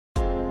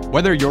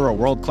Whether you're a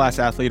world-class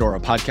athlete or a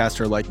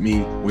podcaster like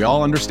me, we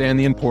all understand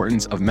the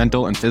importance of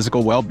mental and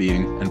physical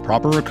well-being and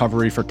proper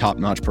recovery for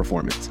top-notch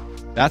performance.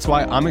 That's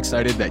why I'm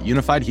excited that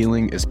Unified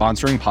Healing is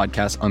sponsoring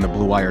podcasts on the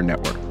Blue Wire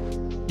Network.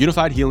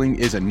 Unified Healing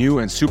is a new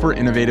and super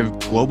innovative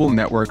global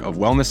network of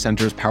wellness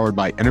centers powered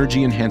by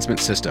Energy Enhancement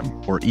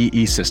System, or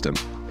EE System.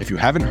 If you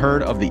haven't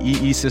heard of the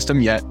EE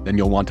System yet, then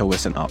you'll want to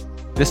listen up.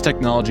 This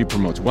technology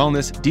promotes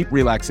wellness, deep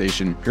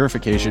relaxation,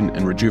 purification,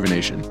 and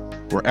rejuvenation.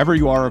 Wherever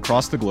you are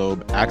across the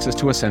globe, access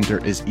to a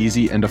center is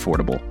easy and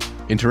affordable.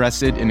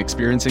 Interested in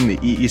experiencing the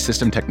EE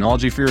System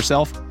technology for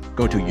yourself?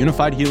 Go to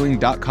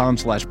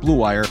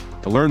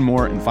unifiedhealing.com/bluewire to learn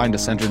more and find a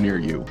center near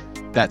you.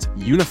 That's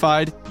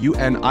unified,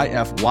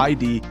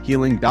 UNIFYD,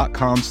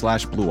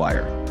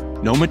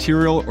 healing.com/bluewire. No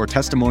material or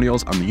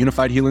testimonials on the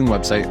Unified Healing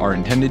website are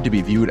intended to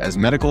be viewed as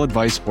medical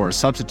advice or a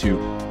substitute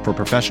for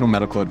professional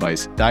medical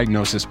advice,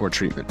 diagnosis, or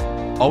treatment.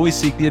 Always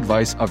seek the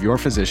advice of your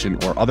physician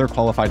or other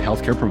qualified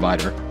healthcare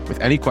provider with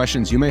any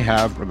questions you may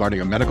have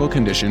regarding a medical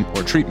condition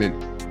or treatment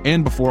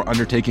and before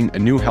undertaking a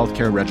new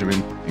healthcare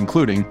regimen,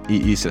 including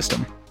EE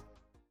System.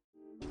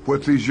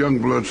 What these young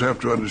bloods have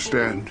to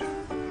understand,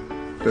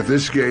 that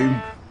this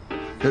game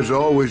has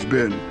always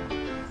been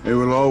and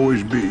will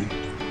always be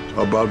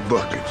about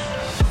buckets.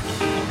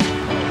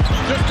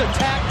 Just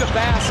attack the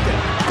basket.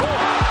 Oh.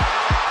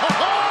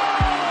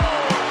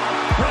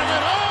 Bring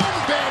it home,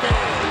 baby.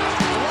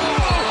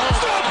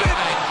 Stop it.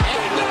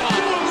 Did not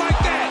do it like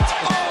that.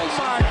 Oh,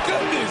 my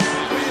goodness.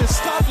 Will you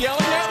stop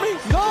yelling at me?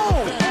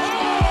 No.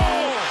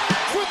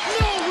 With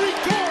no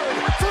regard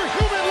for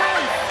human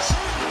life.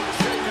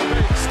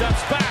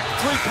 Steps back.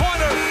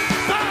 Three-pointer.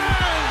 Bang.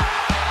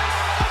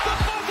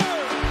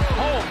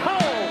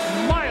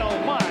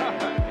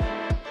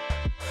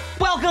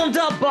 Welcome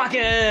to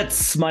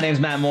Buckets! My name's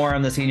Matt Moore.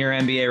 I'm the senior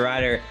NBA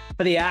writer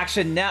for the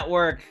Action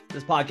Network.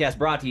 This podcast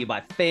brought to you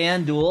by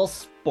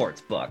FanDuel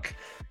Sportsbook.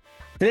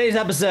 Today's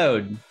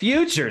episode,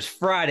 Futures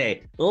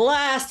Friday.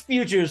 Last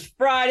Futures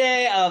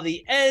Friday of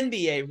the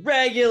NBA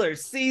regular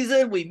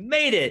season. We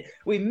made it.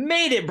 We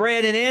made it,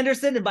 Brandon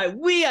Anderson. And by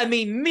we, I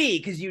mean me,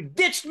 because you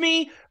ditched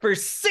me for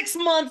 6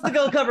 months to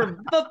go cover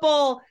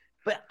football.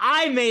 But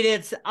I made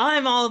it.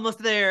 I'm almost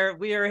there.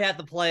 We are at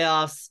the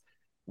playoffs.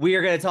 We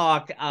are going to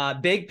talk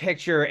big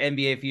picture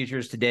NBA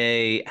futures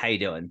today. How you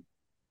doing?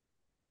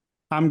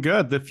 I'm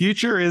good. The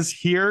future is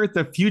here.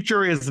 The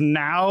future is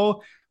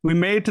now. We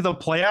made it to the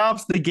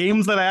playoffs, the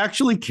games that I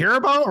actually care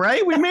about,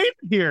 right? We made it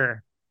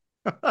here.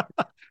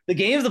 The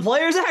games the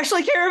players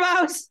actually care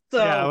about? So,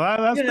 yeah,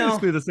 well, that's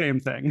basically the same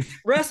thing.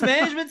 Rest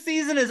management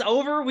season is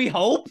over, we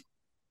hope.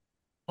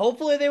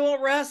 Hopefully they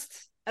won't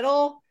rest at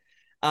all.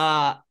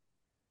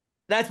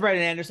 That's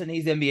Brandon Anderson.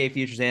 He's the NBA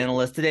futures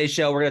analyst. Today's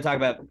show, we're going to talk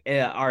about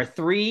our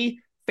three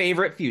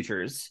favorite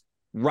futures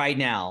right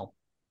now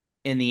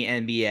in the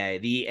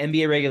NBA. The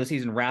NBA regular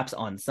season wraps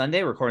on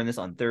Sunday. We're recording this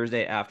on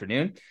Thursday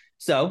afternoon.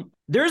 So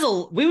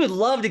we would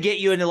love to get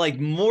you into like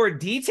more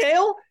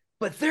detail,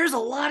 but there's a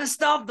lot of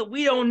stuff that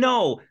we don't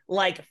know,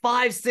 like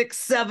 5, 6,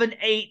 7,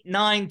 8,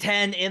 9,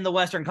 10 in the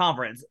Western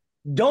Conference.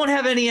 Don't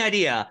have any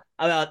idea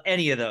about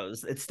any of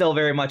those. It's still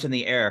very much in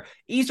the air.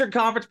 Eastern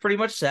Conference pretty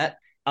much set.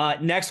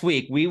 Next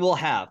week, we will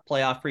have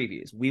playoff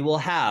previews. We will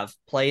have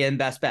play-in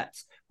best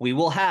bets. We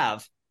will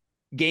have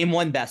game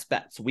one best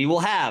bets. We will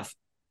have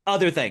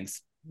other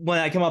things when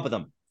I come up with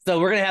them. So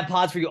we're going to have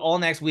pods for you all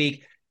next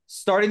week.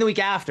 Starting the week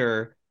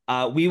after,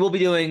 we will be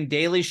doing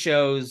daily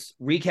shows,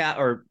 recap,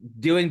 or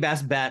doing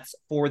best bets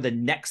for the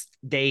next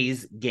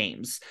day's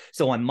games.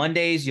 So on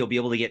Mondays, you'll be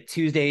able to get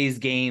Tuesday's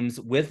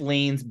games with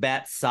leans,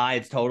 bets,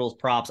 sides, totals,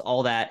 props,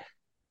 all that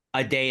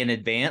a day in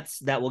advance.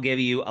 That will give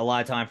you a lot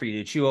of time for you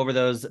to chew over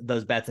those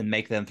bets and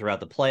make them throughout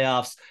the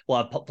playoffs. We'll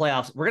have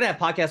playoffs. We're going to have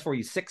podcasts for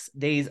you 6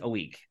 days a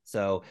week.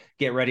 So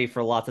get ready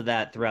for lots of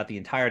that throughout the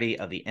entirety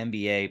of the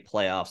NBA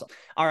playoffs.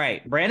 All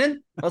right,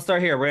 Brandon, let's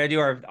start here. We're going to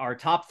do our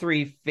top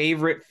three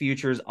favorite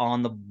futures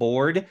on the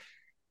board.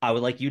 I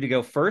would like you to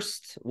go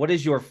first. What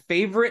is your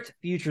favorite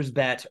futures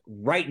bet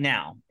right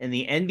now in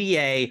the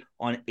NBA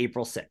on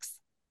April 6th?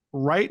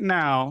 Right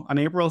now, on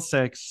April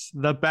 6th,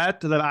 the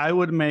bet that I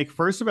would make,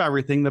 first of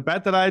everything, the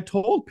bet that I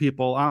told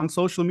people on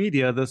social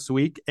media this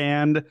week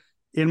and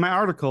in my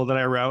article that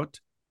I wrote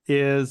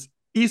is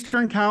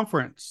Eastern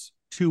Conference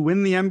to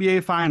win the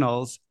NBA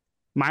Finals,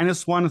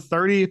 minus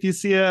 130 if you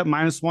see it,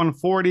 minus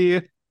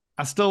 140.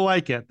 I still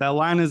like it. That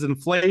line is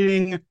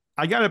inflating.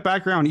 I got it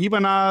back around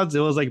even odds. It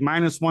was like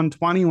minus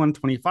 120,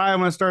 125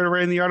 when I started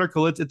writing the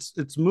article.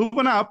 It's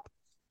moving up,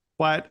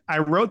 but I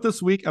wrote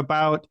this week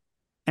about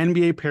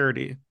NBA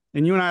parity.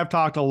 And you and I have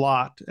talked a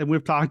lot, and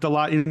we've talked a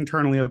lot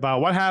internally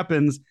about what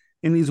happens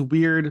in these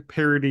weird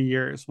parity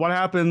years. What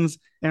happens,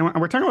 and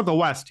we're talking about the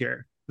West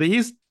here. The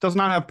East does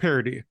not have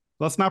parity.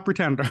 Let's not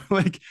pretend.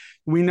 Like,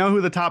 we know who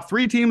the top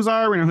 3 teams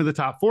are. We know who the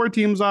top 4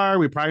 teams are.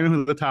 We probably know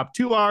who the top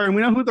 2 are, and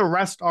we know who the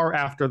rest are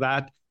after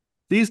that.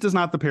 The East is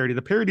not the parity.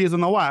 The parity is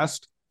in the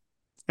West.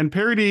 And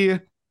parity,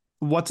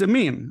 what's it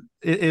mean?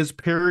 Is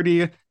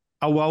parity,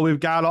 well,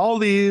 we've got all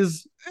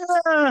these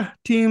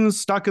teams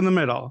stuck in the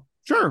middle.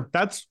 Sure,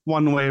 that's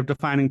one way of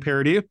defining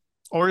parity.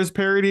 Or is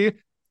parity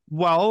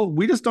Well,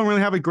 we just don't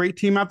really have a great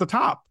team at the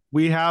top.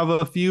 We have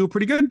a few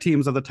pretty good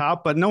teams at the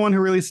top, but no one who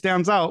really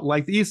stands out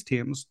like the East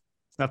teams.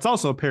 That's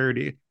also a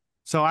parody.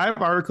 So I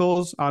have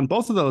articles on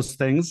both of those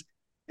things,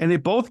 and they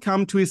both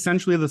come to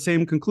essentially the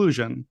same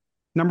conclusion.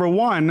 Number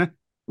one,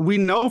 we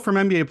know from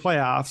NBA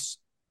playoffs,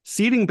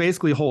 seeding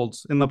basically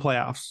holds in the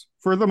playoffs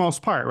for the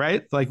most part,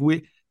 right? Like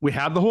we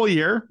have the whole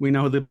year. We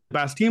know who the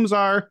best teams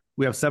are.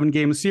 We have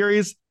 7-game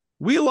series.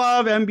 We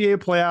love NBA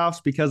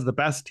playoffs because the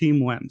best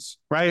team wins,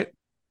 right?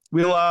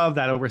 We love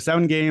that over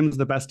 7 games,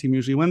 the best team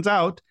usually wins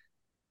out.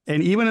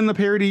 And even in the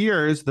parity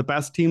years, the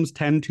best teams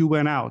tend to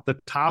win out. The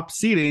top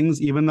seedings,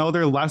 even though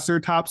they're lesser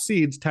top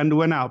seeds, tend to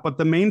win out. But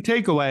the main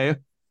takeaway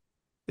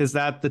is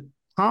that the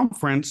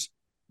conference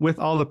with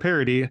all the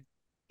parity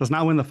does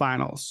not win the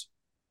finals.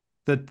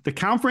 The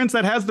conference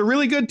that has the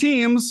really good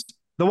teams,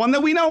 the one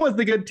that we know is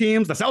the good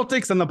teams, the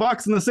Celtics and the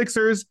Bucks and the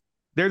Sixers,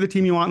 they're the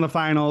team you want in the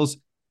finals.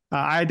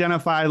 I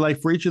identify,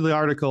 like, for each of the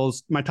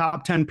articles, my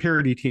top 10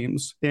 parity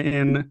teams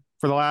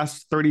for the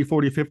last 30,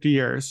 40, 50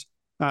 years.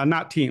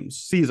 Not teams,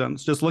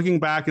 seasons. Just looking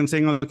back and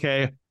saying,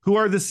 okay, who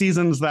are the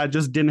seasons that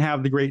just didn't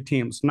have the great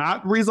teams?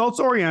 Not results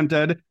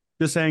oriented,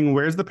 just saying,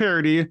 where's the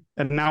parity?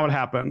 And now it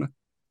happened.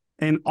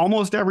 And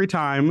almost every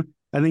time,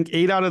 I think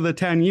 8 out of the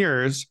 10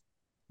 years,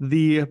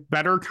 the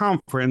better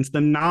conference,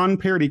 the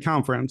non-parity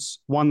conference,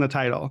 won the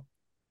title.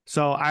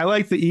 So I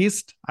like the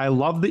East. I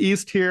love the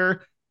East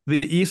here.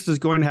 The East is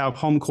going to have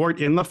home court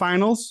in the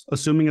finals,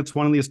 assuming it's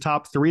one of these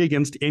top 3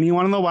 against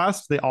anyone in the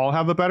West. They all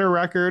have a better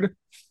record.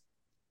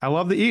 I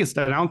love the East.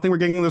 I don't think we're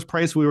getting this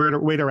price we were to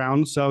wait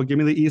around. So give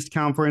me the East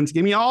Conference.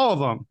 Give me all of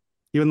them,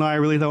 even though I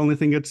really only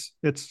think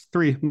it's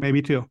 3,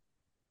 maybe 2.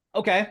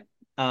 Okay.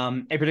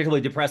 A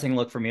particularly depressing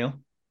look from you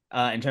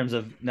in terms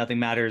of nothing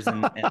matters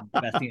and the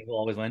best teams will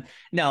always win.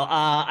 No,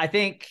 I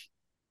think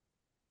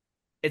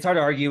it's hard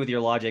to argue with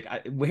your logic.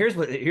 Here's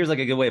like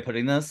a good way of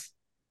putting this.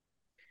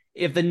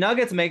 If the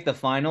Nuggets make the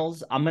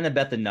finals, I'm going to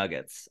bet the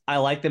Nuggets. I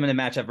like them in a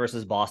matchup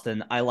versus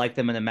Boston. I like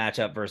them in a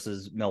matchup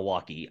versus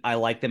Milwaukee. I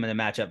like them in a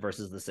matchup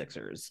versus the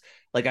Sixers.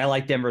 Like, I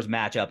like Denver's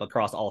matchup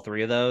across all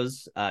 3 of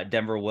those.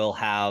 Denver will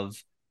have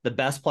the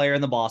best player in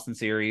the Boston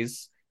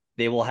series.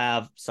 They will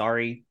have,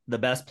 the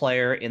best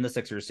player in the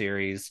Sixers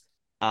series.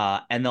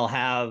 And they'll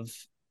have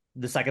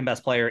the second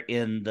best player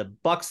in the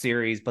Bucks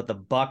series, but the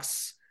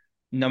Bucks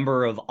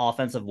number of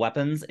offensive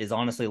weapons is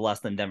honestly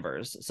less than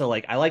Denver's. So,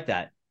 like, I like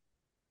that.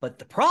 But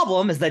the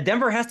problem is that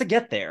Denver has to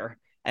get there.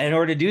 And in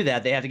order to do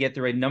that, they have to get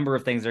through a number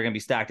of things that are going to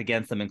be stacked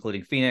against them,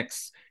 including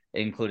Phoenix,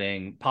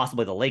 including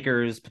possibly the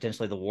Lakers,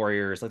 potentially the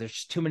Warriors. Like,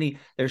 there's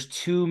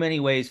too many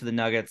ways for the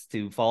Nuggets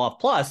to fall off.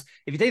 Plus,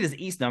 if you take this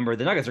East number,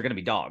 the Nuggets are going to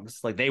be dogs.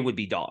 Like, they would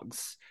be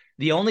dogs.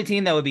 The only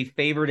team that would be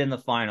favored in the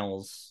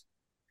finals,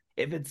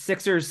 if it's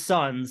Sixers,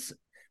 Suns,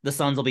 the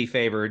Suns will be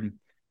favored.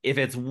 If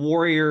it's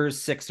Warriors,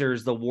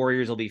 Sixers, the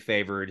Warriors will be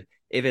favored.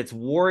 If it's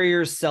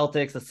Warriors,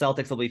 Celtics, the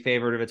Celtics will be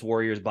favored. If it's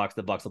Warriors, Bucks,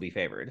 the Bucks will be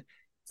favored.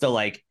 So,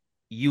 like,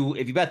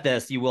 if you bet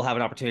this, you will have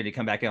an opportunity to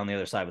come back in on the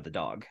other side with the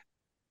dog.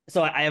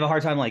 So I have a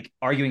hard time, like,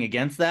 arguing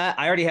against that.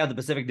 I already have the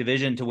Pacific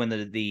Division to win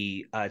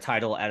the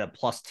title at a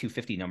plus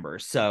 250 number.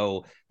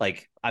 So,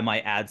 like, I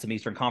might add some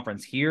Eastern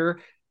Conference here.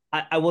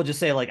 I will just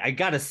say, like, I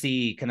got to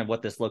see kind of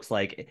what this looks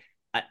like.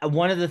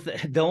 One of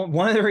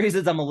the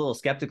reasons I'm a little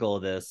skeptical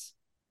of this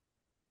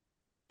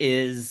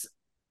is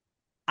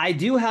I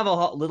do have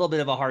a little bit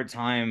of a hard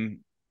time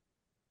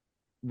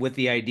with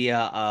the idea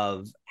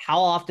of how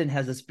often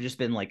has this just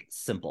been, like,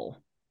 simple?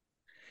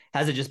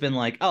 Has it just been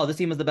like, oh, this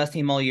team was the best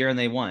team all year and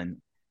they won?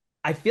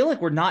 I feel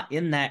like we're not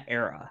in that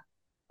era.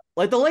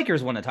 Like, the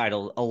Lakers won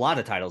a lot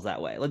of titles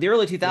that way. Like, the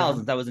early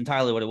 2000s, That was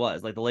entirely what it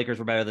was. Like, the Lakers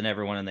were better than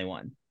everyone and they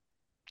won.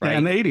 Right?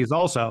 And the 80s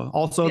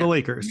also the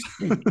Lakers.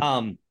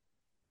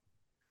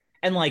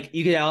 And, like,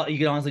 you could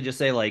honestly just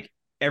say, like,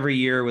 every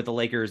year with the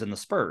Lakers and the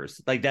Spurs,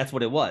 like, that's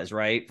what it was,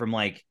 right? From,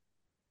 like,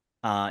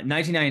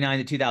 1999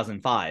 to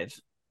 2005,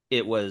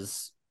 it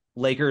was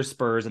Lakers,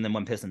 Spurs, and then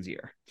one Pistons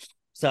year.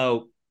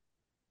 So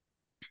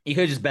you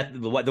could just bet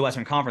the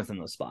Western Conference in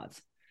those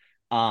spots.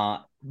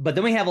 But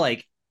then we have,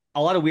 like,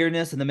 a lot of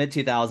weirdness in the mid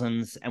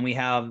 2000s, and we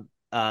have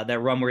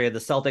that run where we had the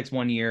Celtics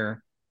one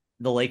year,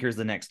 the Lakers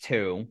the next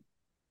 2.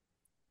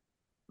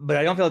 But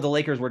I don't feel like the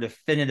Lakers were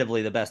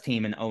definitively the best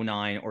team in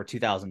 2009 or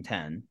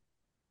 2010.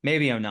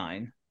 Maybe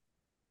 2009.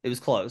 It was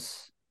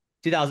close.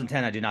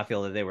 2010, I do not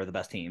feel that they were the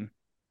best team.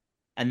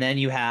 And then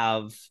you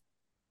have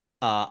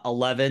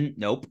 11,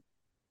 nope,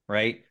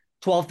 right?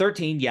 12,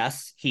 13,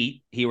 yes,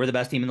 Heat were the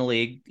best team in the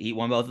league. Heat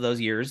won both of those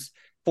years.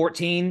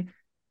 14,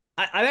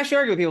 I've actually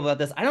argued with people about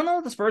this. I don't know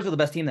if the Spurs were the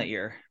best team that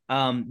year.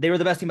 They were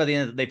the best team by the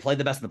end. They played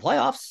the best in the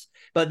playoffs.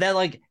 But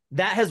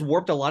that has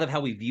warped a lot of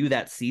how we view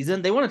that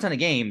season. They won a ton of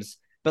games,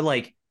 but,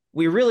 like,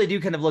 we really do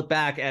kind of look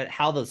back at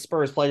how the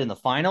Spurs played in the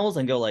finals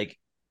and go, like,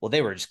 well,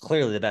 they were just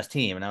clearly the best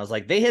team. And I was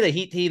like, they hit a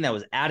Heat team that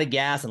was out of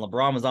gas and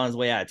LeBron was on his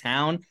way out of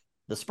town.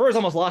 The Spurs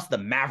almost lost to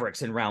the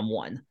Mavericks in round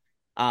 1.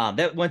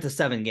 That went to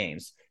 7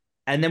 games.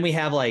 And then we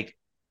have, like,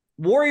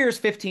 Warriors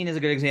 15 is a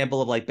good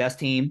example of, like, best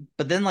team.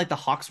 But then, like, the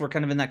Hawks were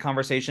kind of in that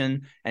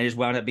conversation and just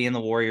wound up being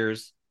the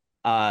Warriors.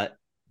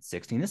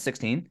 16 is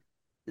 16.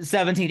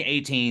 17,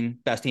 18,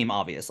 best team,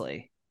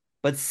 obviously.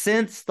 But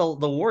since the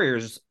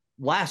Warriors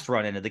last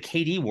run ended, the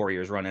KD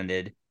Warriors run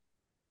ended,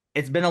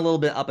 it's been a little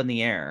bit up in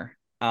the air.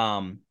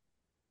 And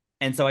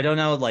so I don't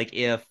know, like,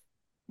 if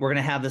we're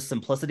going to have this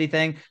simplicity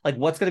thing, like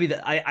what's going to be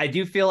I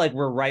do feel like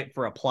we're ripe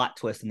for a plot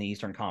twist in the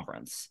Eastern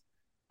Conference.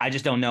 I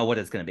just don't know what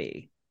it's going to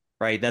be,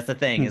 right? That's the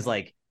thing is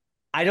like,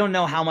 I don't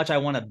know how much I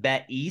want to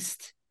bet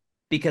East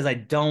because I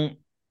don't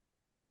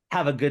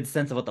have a good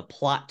sense of what the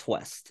plot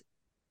twist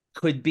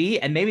could be.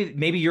 And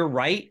maybe you're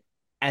right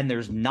and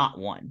there's not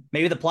one.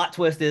 Maybe the plot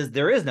twist is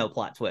there is no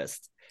plot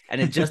twist and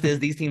it just is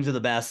these teams are the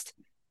best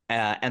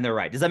and they're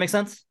right. Does that make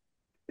sense?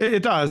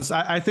 It does.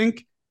 I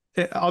think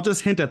I'll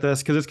just hint at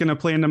this because it's going to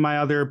play into my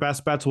other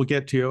best bets we'll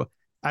get to.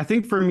 I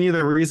think for me,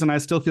 the reason I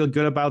still feel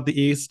good about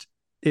the East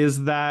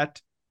is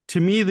that to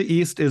me, the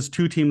East is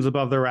two teams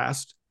above the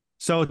rest.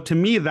 So to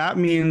me, that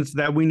means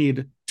that we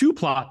need two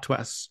plot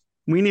twists.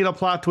 We need a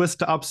plot twist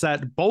to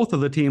upset both of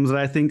the teams that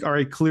I think are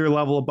a clear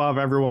level above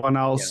everyone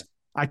else.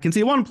 Yeah. I can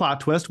see one plot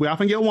twist. We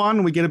often get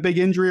one, we get a big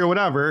injury or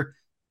whatever,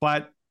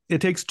 but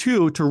it takes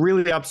two to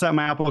really upset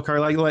my apple cart.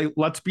 Like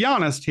let's be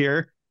honest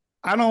here.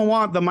 I don't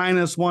want the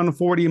minus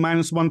 140,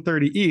 minus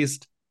 130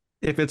 East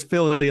if it's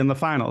Philly in the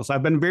finals.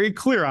 I've been very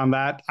clear on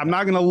that. I'm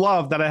not going to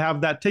love that I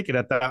have that ticket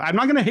at that. I'm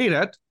not going to hate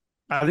it.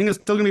 I think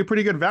it's still going to be a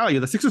pretty good value.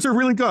 The Sixers are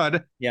really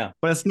good. Yeah.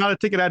 But it's not a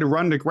ticket I'd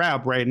run to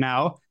grab right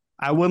now.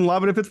 I wouldn't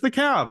love it if it's the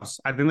Cavs.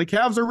 I think the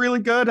Cavs are really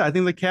good. I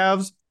think the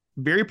Cavs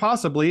very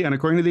possibly, and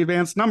according to the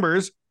advanced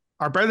numbers,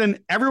 are better than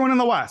everyone in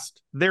the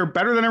West. They're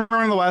better than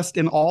everyone in the West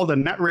in all the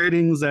net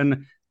ratings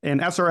and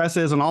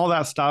SRSs and all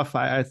that stuff.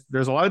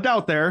 There's a lot of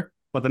doubt there.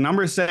 But the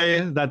numbers say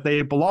that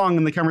they belong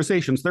in the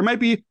conversations. There might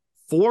be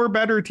 4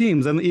 better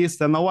teams in the East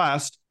than the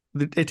West.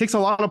 It takes a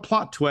lot of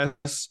plot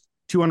twists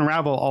to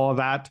unravel all of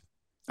that.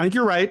 I think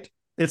you're right.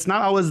 It's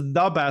not always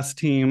the best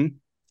team.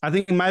 I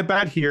think my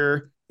bet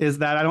here is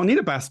that I don't need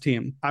a best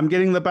team. I'm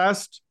getting the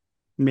best,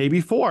 maybe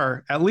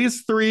 4, at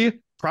least 3,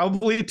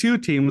 probably 2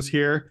 teams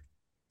here.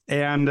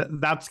 And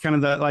that's kind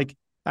of the, like,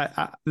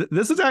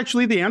 this is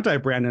actually the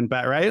anti-Brandon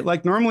bet, right?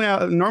 Like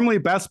normally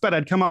best bet,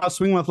 I'd come out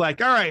swing with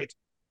like, all right,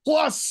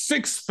 plus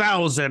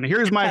 6,000.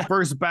 Here's my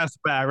first best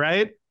bet,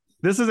 right?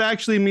 This is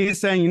actually me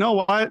saying, you know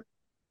what?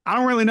 I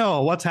don't really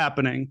know what's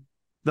happening.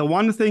 The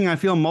one thing I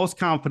feel most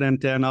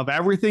confident in of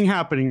everything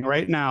happening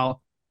right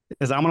now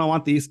is I'm going to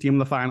want the East team in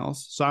the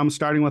finals. So I'm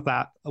starting with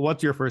that.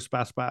 What's your first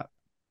best bet?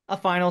 A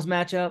finals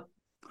matchup.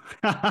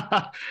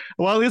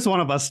 Well, at least one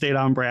of us stayed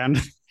on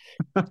brand.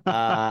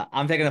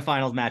 I'm taking a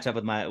finals matchup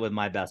with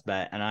my best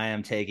bet, and I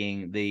am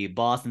taking the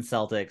Boston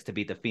Celtics to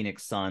beat the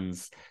Phoenix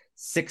Suns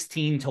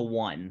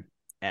 16-1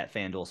 at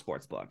FanDuel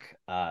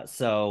Sportsbook.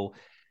 So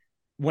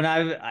when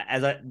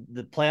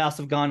the playoffs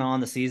have gone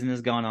on, the season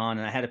has gone on,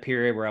 and I had a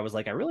period where I was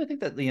like, I really think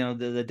that,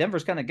 the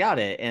Denver's kind of got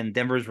it, and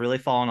Denver's really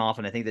fallen off.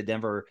 And I think that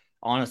Denver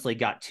honestly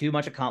got too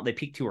much they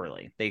peaked too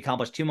early. They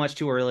accomplished too much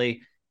too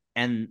early.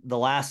 And the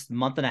last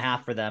month and a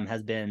half for them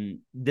has been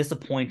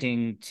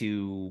disappointing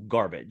to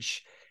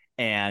garbage.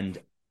 And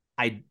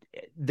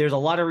there's a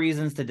lot of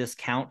reasons to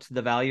discount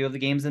the value of the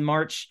games in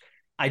March.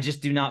 I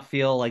just do not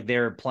feel like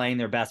they're playing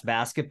their best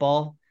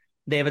basketball.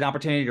 They have an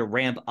opportunity to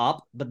ramp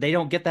up, but they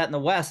don't get that in the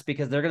West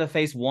because they're going to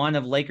face one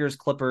of Lakers,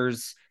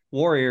 Clippers,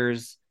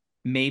 Warriors.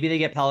 Maybe they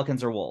get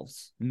Pelicans or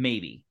Wolves.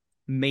 Maybe.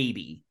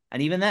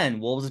 And even then,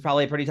 Wolves is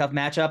probably a pretty tough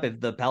matchup. If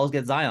the Pels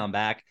get Zion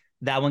back,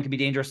 that one could be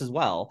dangerous as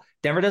well.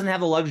 Denver doesn't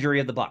have the luxury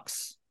of the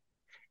Bucks.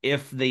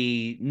 If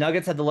the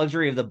Nuggets had the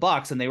luxury of the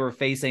Bucks and they were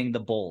facing the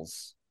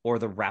Bulls or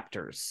the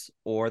Raptors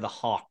or the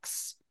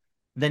Hawks,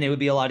 then it would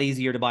be a lot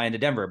easier to buy into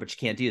Denver, but you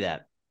can't do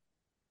that.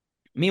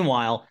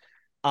 Meanwhile,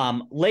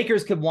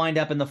 Lakers could wind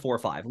up in the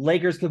 4-5.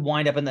 Lakers could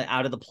wind up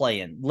out of the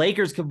play-in.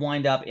 Lakers could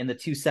wind up in the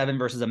 2-7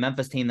 versus a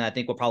Memphis team that I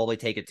think will probably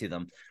take it to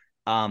them.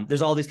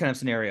 There's all these kind of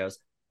scenarios.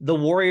 The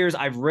Warriors,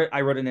 I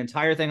wrote an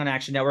entire thing on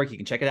Action Network. You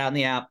can check it out in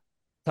the app,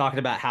 talking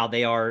about how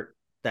they are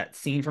that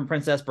scene from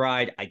Princess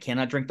Bride. I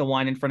cannot drink the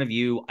wine in front of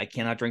you. I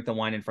cannot drink the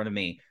wine in front of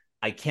me.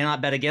 I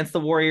cannot bet against the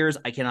Warriors.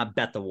 I cannot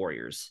bet the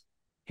Warriors.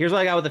 Here's what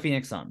I got with the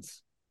Phoenix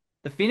Suns.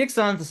 The Phoenix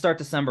Suns to start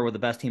December were the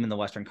best team in the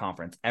Western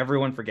Conference.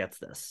 Everyone forgets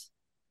this.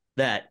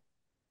 That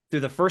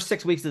through the first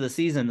 6 weeks of the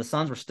season, the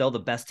Suns were still the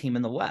best team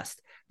in the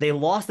West. They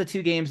lost the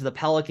 2 games to the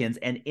Pelicans,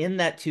 and in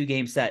that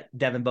 2-game set,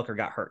 Devin Booker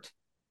got hurt.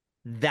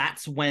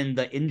 That's when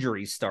the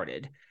injuries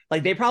started.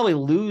 Like, they probably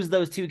lose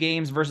those 2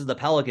 games versus the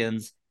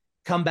Pelicans,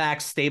 come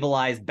back,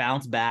 stabilize,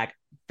 bounce back,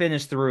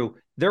 finish through.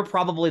 They're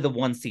probably the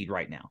 1 seed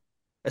right now,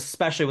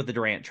 especially with the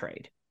Durant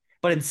trade.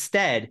 But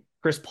instead,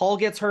 Chris Paul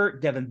gets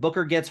hurt, Devin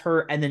Booker gets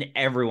hurt, and then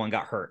everyone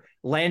got hurt.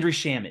 Landry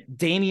Shamet,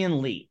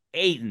 Damian Lee,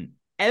 Ayton,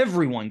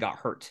 everyone got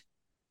hurt.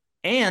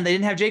 And they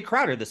didn't have Jay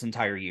Crowder this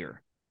entire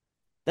year.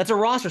 That's a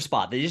roster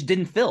spot they just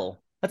didn't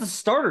fill. That's a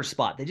starter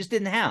spot they just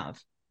didn't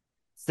have.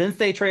 Since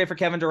they traded for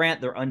Kevin Durant,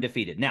 they're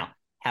undefeated. Now,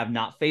 have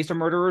not faced a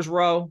murderer's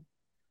row.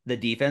 The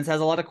defense has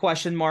a lot of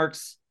question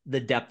marks. The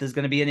depth is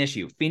going to be an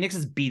issue. Phoenix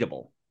is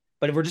beatable.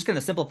 But if we're just going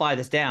to simplify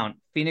this down,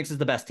 Phoenix is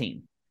the best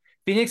team.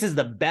 Phoenix is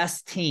the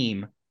best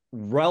team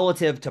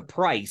relative to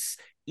price,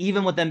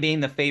 even with them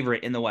being the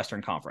favorite in the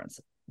Western Conference.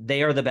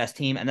 They are the best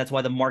team, and that's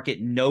why the market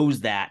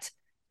knows that,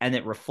 and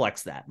it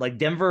reflects that. Like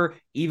Denver,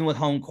 even with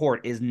home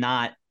court, is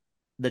not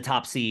the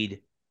top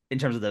seed in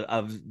terms of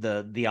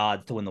the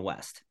odds to win the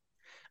West.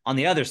 On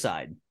the other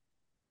side,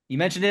 you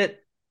mentioned it,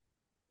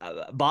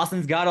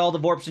 Boston's got all the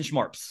Vorps and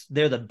Schmorps.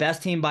 They're the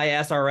best team by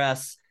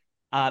SRS.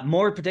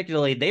 More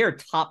particularly, they are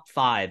top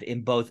 5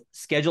 in both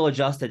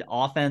schedule-adjusted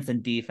offense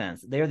and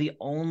defense. They are the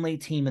only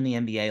team in the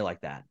NBA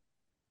like that.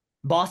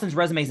 Boston's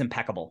resume is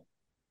impeccable.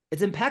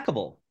 It's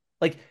impeccable.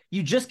 Like,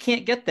 you just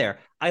can't get there.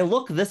 I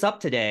looked this up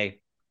today.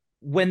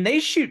 When they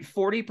shoot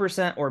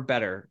 40% or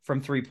better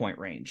from three-point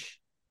range,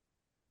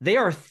 they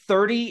are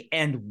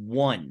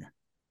 30-1.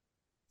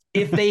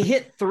 If they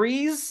hit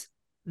threes,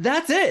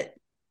 that's it.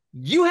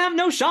 You have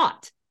no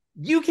shot.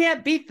 You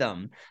can't beat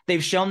them.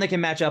 They've shown they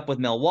can match up with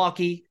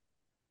Milwaukee.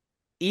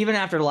 Even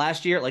after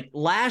last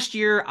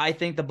year, I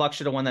think the Bucks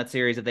should have won that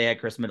series if they had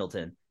Chris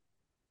Middleton.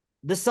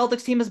 The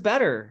Celtics team is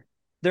better.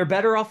 They're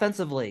better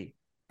offensively.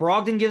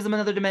 Brogdon gives them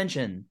another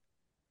dimension.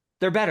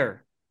 They're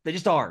better. They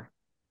just are.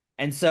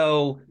 And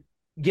so,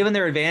 given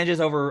their advantages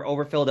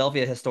over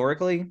Philadelphia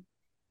historically,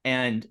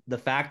 and the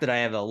fact that I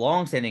have a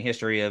long-standing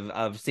history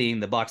of seeing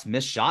the Bucks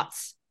miss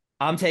shots,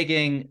 I'm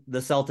taking the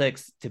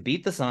Celtics to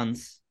beat the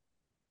Suns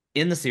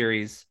in the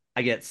series.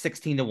 I get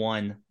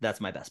 16-1.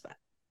 That's my best bet.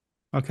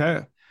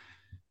 Okay.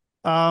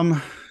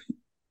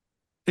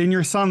 In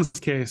your Suns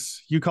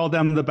case, you called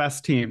them the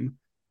best team.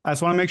 I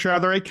just want to make sure I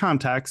have the right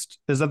context.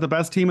 Is that the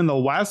best team in the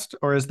West,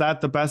 or is that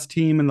the best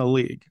team in the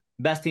league?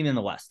 Best team in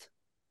the West.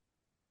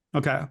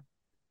 Okay.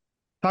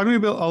 Talk to me a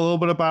little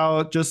bit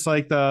about just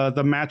like the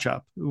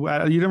matchup.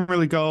 You didn't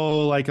really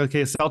go like,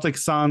 okay, Celtics,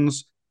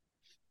 Suns.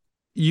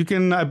 You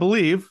can, I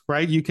believe,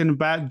 right? You can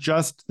bet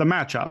just the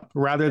matchup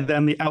rather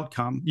than the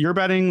outcome. You're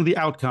betting the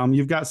outcome.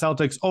 You've got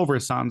Celtics over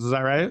Suns. Is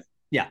that right?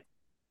 Yeah.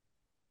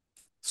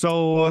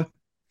 So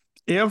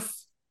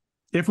if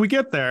we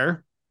get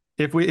there,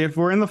 if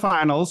we're in the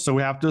finals, so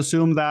we have to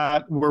assume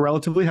that we're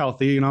relatively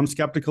healthy. You know, I'm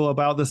skeptical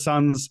about the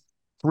Suns,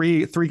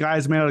 three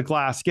guys made out of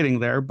glass getting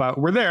there, but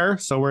we're there,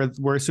 so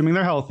we're assuming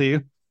they're healthy.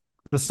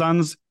 The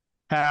Suns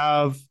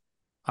have,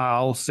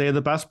 I'll say,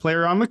 the best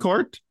player on the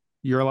court.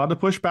 You're allowed to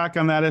push back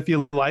on that if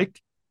you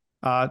like.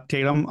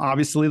 Tatum,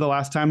 obviously, the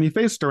last time he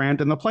faced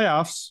Durant in the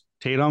playoffs,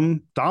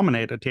 Tatum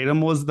dominated.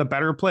 Tatum was the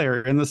better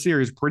player in the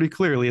series pretty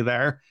clearly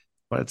there,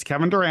 but it's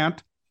Kevin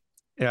Durant.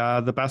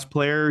 The best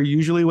player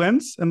usually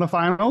wins in the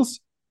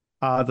finals.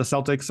 The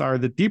Celtics are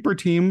the deeper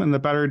team and the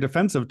better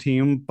defensive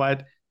team,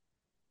 but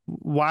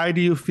why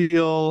do you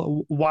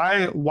feel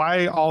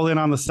why all in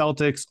on the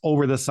Celtics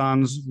over the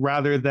Suns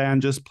rather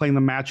than just playing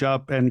the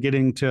matchup and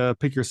getting to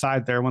pick your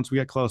side there once we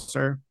get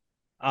closer?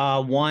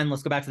 One,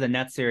 let's go back to the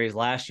Nets series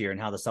last year and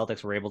how the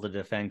Celtics were able to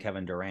defend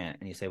Kevin Durant.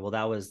 And you say, well,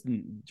 that was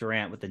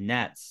Durant with the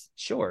Nets.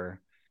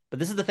 Sure. But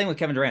this is the thing with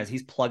Kevin Durant is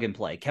he's plug and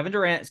play. Kevin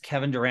Durant is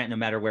Kevin Durant no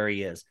matter where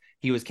he is.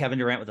 He was Kevin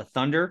Durant with the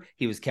Thunder.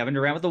 He was Kevin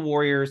Durant with the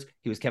Warriors.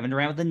 He was Kevin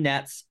Durant with the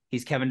Nets.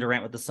 He's Kevin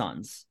Durant with the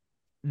Suns.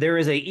 There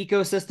is a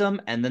ecosystem,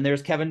 and then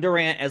there's Kevin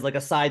Durant as like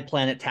a side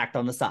planet tacked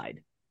on the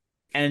side.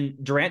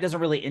 And Durant doesn't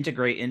really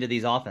integrate into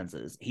these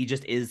offenses. He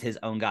just is his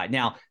own guy.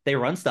 Now, they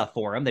run stuff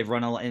for him. They've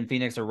run in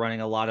Phoenix are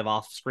running a lot of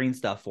off-screen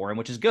stuff for him,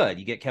 which is good.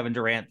 You get Kevin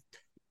Durant,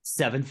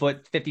 7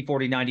 foot, 50,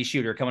 40, 90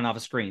 shooter coming off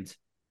of screens.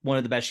 One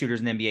of the best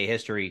shooters in NBA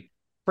history.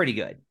 Pretty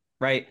good,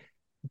 right?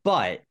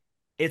 But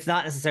it's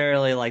not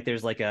necessarily like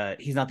there's like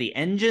he's not the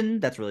engine.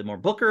 That's really more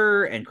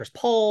Booker and Chris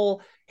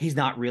Paul. He's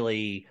not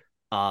really,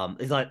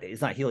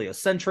 it's not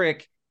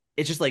heliocentric.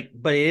 It's just like,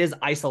 but it is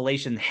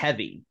isolation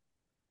heavy.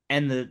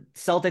 And the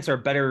Celtics are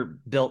better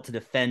built to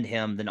defend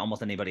him than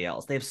almost anybody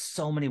else. They have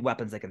so many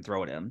weapons they can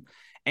throw at him.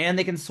 And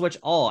they can switch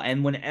all.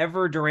 And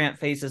whenever Durant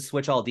faces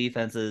switch all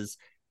defenses,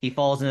 he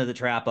falls into the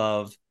trap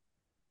of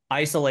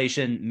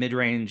isolation,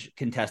 mid-range,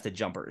 contested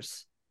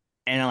jumpers.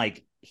 And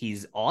like,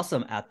 he's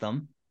awesome at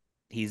them.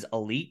 He's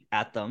elite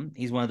at them.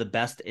 He's one of the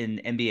best in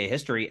NBA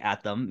history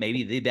at them.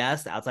 Maybe the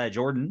best outside of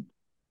Jordan.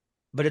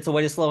 But it's a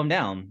way to slow him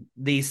down.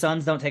 The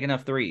Suns don't take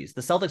enough threes.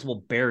 The Celtics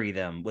will bury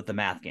them with the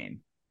math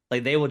game.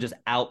 Like, they will just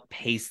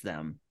outpace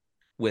them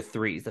with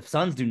threes. The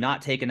Suns do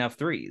not take enough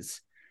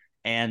threes.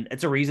 And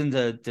it's a reason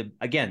to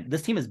again,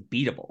 this team is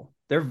beatable.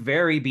 They're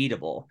very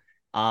beatable.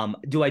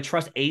 Do I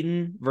trust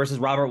Ayton versus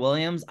Robert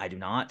Williams? I do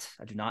not.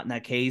 I do not in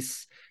that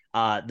case.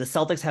 The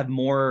Celtics have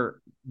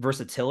more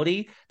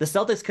versatility. The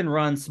Celtics can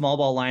run small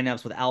ball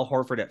lineups with Al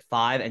Horford at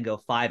 5 and go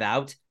 5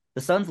 out.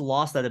 The Suns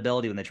lost that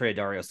ability when they traded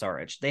Dario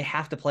Saric. They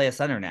have to play a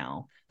center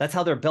now. That's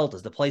how they're built,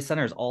 is to play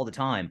centers all the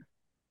time.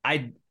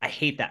 I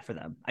hate that for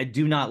them. I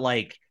do not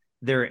like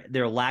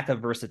their lack of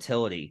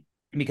versatility,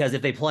 because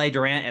if they play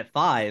Durant at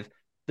 5,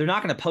 they're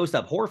not going to post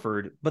up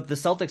Horford, but the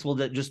Celtics will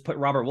just put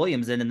Robert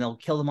Williams in and they'll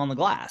kill them on the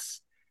glass.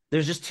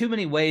 There's just too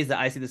many ways that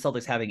I see the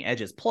Celtics having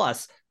edges.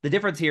 Plus, the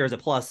difference here is a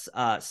plus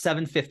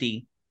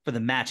 750 for the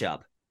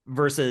matchup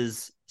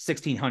versus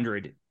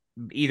 1600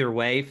 either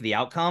way for the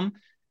outcome.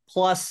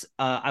 Plus,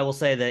 I will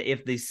say that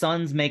if the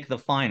Suns make the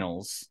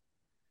finals,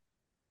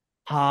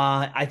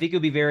 I think it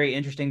would be very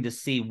interesting to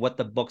see what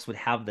the books would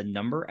have the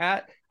number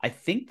at. I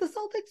think the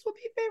Celtics would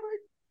be favored,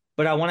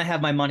 but I want to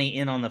have my money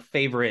in on the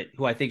favorite,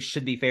 who I think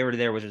should be favored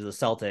there, which is the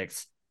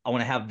Celtics. I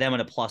want to have them at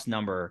a plus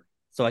number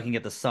so I can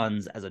get the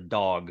Suns as a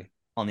dog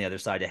on the other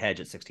side to hedge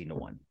at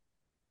 16-1.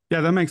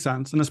 Yeah, that makes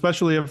sense. And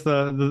especially if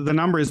the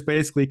number is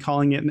basically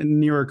calling it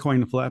near a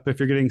coin flip, if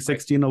you're getting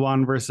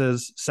 16-1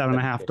 versus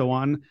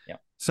 7.5-1. Yeah.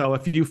 So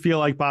if you feel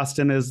like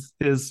Boston is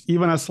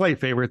even a slight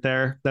favorite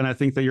there, then I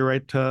think that you're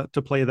right to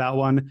play that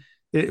one.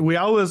 We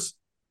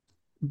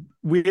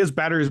as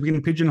bettors, we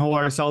can pigeonhole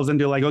ourselves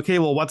into like, okay,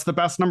 well, what's the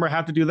best number? I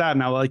have to do that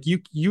now. Like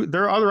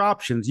there are other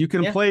options. You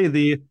can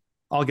play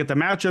I'll get the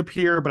matchup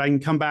here, but I can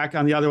come back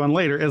on the other one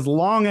later, as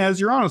long as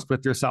you're honest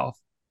with yourself,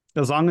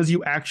 as long as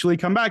you actually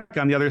come back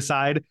on the other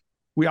side.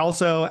 We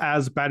also,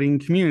 as betting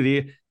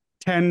community,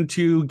 tend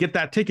to get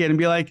that ticket and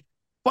be like,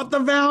 but the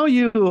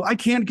value, I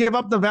can't give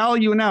up the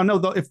value now. No,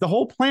 if the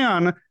whole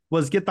plan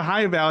was get the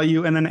high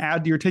value and then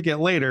add to your ticket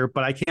later,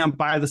 but I can't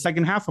buy the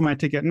second half of my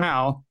ticket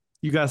now,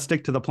 you got to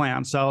stick to the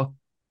plan. So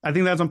I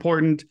think that's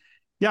important.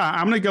 Yeah,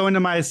 I'm going to go into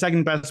my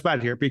second best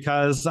bet here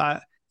because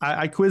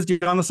I quizzed you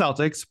on the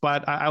Celtics,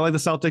 but I like the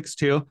Celtics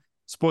too.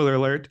 Spoiler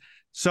alert.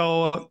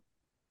 So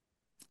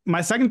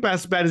my second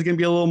best bet is going to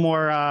be a little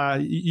more.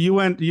 You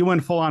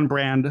went full on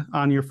brand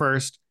on your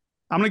first.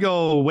 I'm going to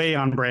go way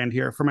on brand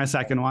here for my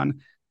second one.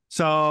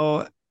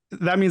 So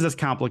that means it's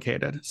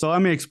complicated. So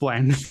let me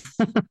explain.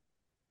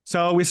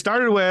 So we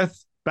started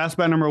with best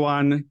bet number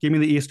one. Give me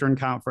the Eastern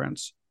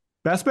Conference.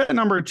 Best bet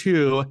number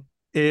two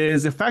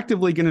is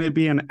effectively going to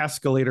be an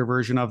escalator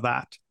version of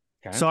that.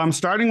 Okay. So I'm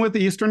starting with the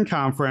Eastern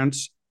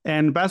Conference.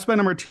 And best bet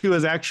number two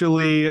is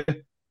actually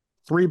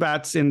 3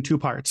 bets in 2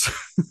 parts.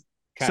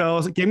 Okay.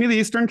 So give me the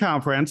Eastern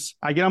Conference.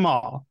 I get them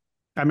all.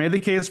 I made the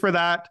case for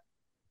that.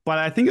 But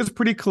I think it's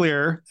pretty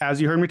clear,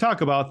 as you heard me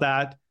talk about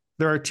that,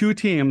 there are 2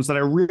 teams that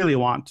I really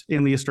want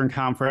in the Eastern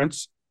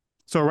Conference.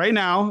 So right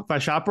now, if I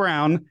shop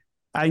around,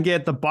 I can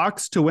get the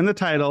Bucks to win the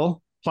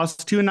title plus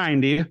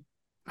 290.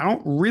 I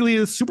don't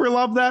really super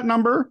love that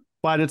number,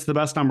 but it's the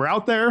best number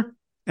out there.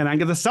 And I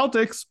get the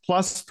Celtics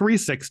plus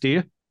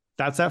 360.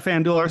 That's at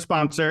FanDuel, our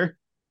sponsor.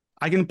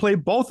 I can play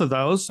both of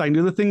those. I can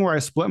do the thing where I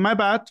split my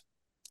bet,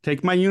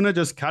 take my unit,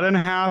 just cut it in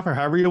half or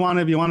however you want.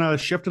 If you want to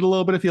shift it a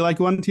little bit, if you like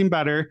one team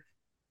better,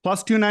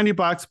 plus 290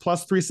 bucks,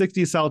 plus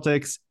 360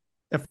 Celtics.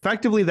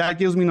 Effectively, that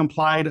gives me an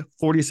implied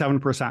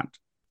 47%.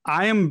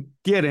 I am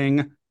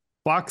getting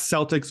Bucks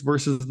Celtics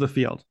versus the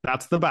field.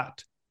 That's the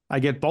bet. I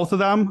get both of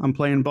them. I'm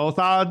playing both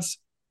odds.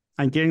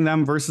 I'm getting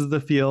them versus the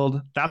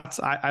field.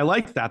 I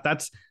like that.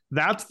 That's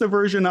the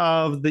version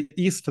of the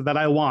East that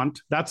I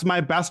want. That's my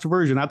best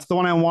version. That's the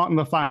one I want in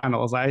the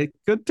finals. I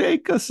could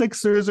take a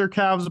Sixers or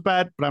Cavs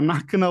bet, but I'm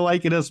not going to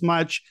like it as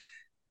much.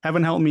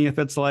 Heaven help me if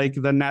it's like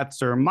the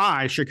Nets or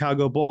my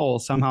Chicago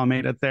Bulls somehow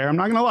made it there. I'm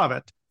not going to love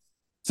it.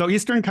 So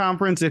Eastern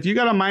Conference, if you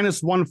got a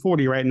minus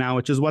 140 right now,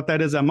 which is what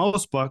that is at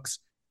most books,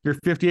 you're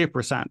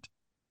 58%.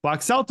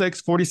 Bucks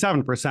Celtics,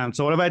 47%.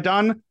 So what have I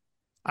done?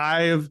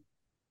 I've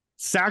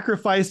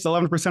sacrificed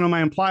 11% of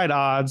my implied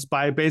odds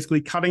by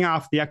basically cutting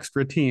off the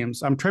extra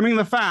teams. I'm trimming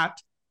the fat.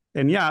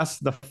 And yes,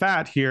 the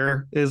fat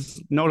here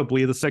is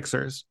notably the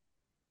Sixers.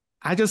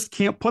 I just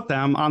can't put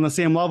them on the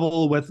same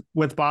level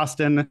with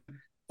Boston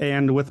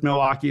and with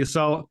Milwaukee.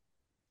 So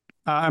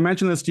I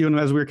mentioned this to you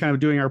as we were kind of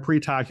doing our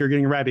pre-talk here,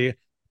 getting ready.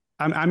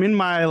 I'm in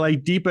my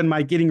deep in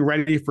my getting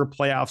ready for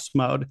playoffs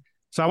mode.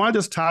 So I want to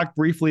just talk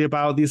briefly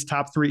about these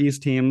top 3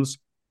 East teams.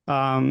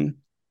 And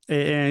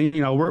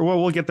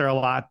we'll get there a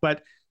lot,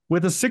 but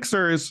with the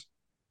Sixers,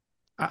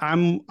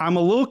 I'm a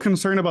little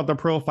concerned about the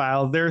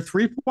profile. Their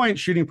 3-point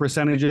shooting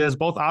percentages,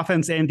 both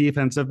offense and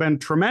defense, have been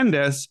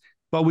tremendous,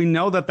 but we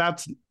know that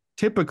that's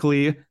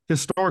historically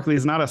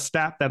is not a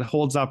stat that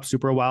holds up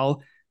super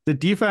well. The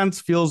defense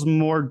feels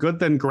more good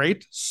than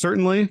great,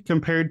 certainly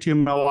compared to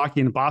Milwaukee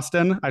and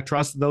Boston. I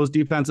trust those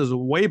defenses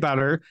way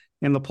better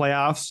in the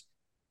playoffs.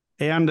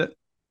 And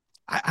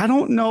I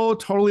don't know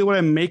totally what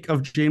I make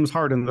of James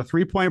Harden. The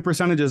 3-point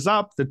percentage is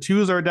up. The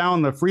 2s are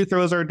down. The free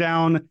throws are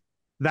down.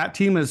 That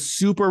team is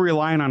super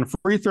reliant on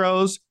free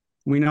throws.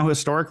 We know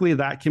historically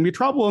that can be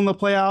trouble in the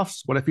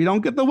playoffs. What if you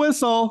don't get the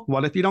whistle?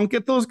 What if you don't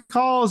get those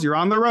calls? You're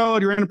on the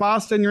road. You're in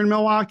Boston. You're in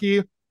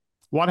Milwaukee.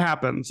 What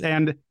happens?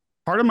 And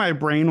part of my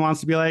brain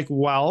wants to be like,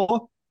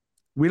 well,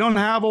 we don't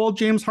have old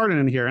James Harden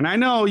in here. And I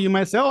know you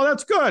might say, oh,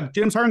 that's good.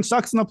 James Harden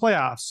sucks in the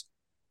playoffs.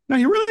 No,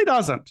 he really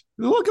doesn't.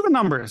 Look at the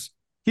numbers.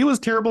 He was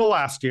terrible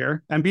last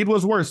year. Embiid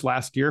was worse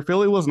last year.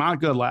 Philly was not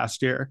good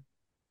last year.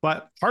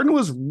 But Harden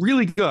was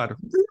really good,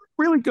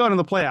 really good in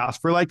the playoffs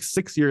for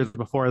 6 years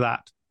before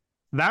that.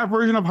 That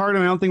version of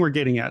Harden, I don't think we're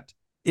getting yet.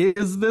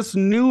 Is this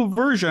new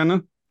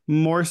version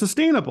more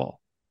sustainable?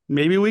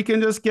 Maybe we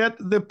can just get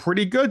the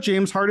pretty good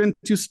James Harden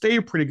to stay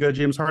pretty good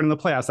James Harden in the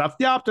playoffs. That's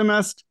the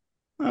optimist.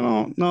 I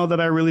don't know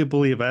that I really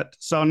believe it.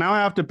 So now I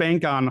have to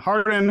bank on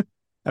Harden. I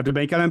have to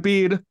bank on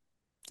Embiid.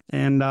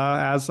 And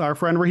as our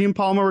friend Raheem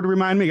Palmer would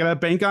remind me, got to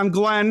bank on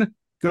Glenn,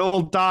 good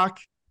old Doc.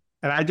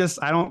 And I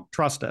don't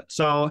trust it.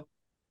 So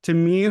to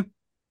me,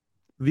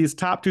 these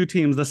top 2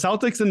 teams, the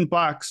Celtics and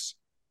Bucks,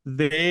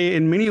 they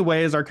in many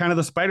ways are kind of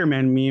the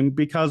Spider-Man meme,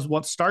 because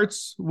what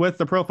starts with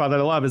the profile that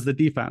I love is the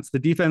defense. The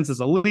defense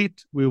is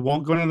elite. We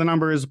won't go into the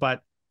numbers,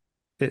 but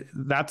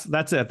that's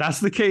it. That's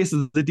the case.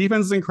 The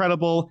defense is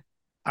incredible.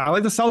 I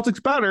like the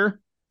Celtics better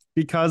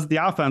because the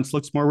offense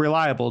looks more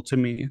reliable to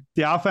me.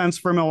 The offense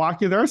for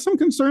Milwaukee, there are some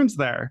concerns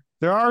there.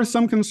 There are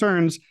some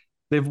concerns.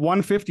 They've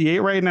won 58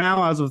 right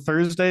now as of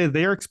Thursday.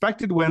 Their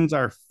expected wins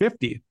are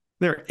 50.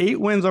 They're 8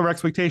 wins over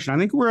expectation. I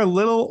think we're a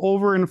little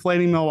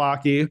overinflating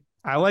Milwaukee.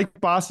 I like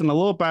Boston a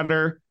little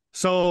better.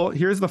 So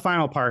here's the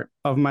final part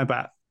of my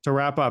bet to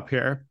wrap up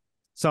here.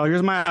 So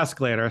here's my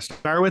escalator.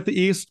 Start with the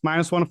East,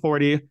 minus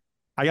 140.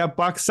 I got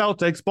Bucks,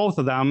 Celtics, both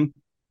of them.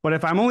 But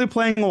if I'm only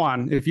playing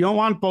one, if you don't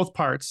want both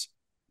parts,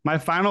 my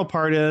final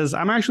part is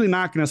I'm actually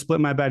not going to split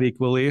my bet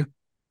equally.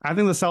 I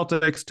think the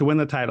Celtics to win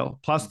the title,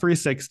 plus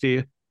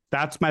 360.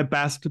 That's my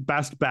best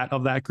bet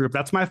of that group.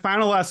 That's my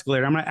final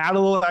escalator. I'm going to add a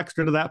little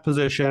extra to that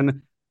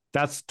position.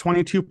 That's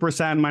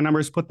 22%. My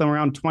numbers put them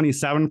around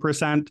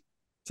 27%.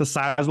 It's a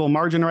sizable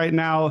margin right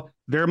now.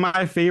 They're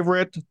my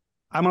favorite.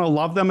 I'm going to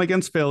love them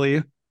against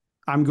Philly.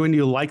 I'm going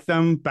to like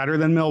them better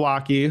than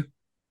Milwaukee,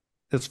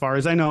 as far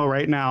as I know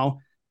right now.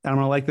 And I'm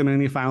going to like them in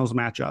any finals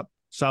matchup.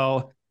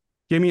 So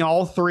give me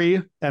all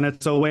three, and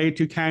it's a way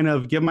to kind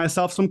of give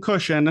myself some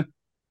cushion,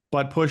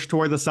 but push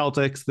toward the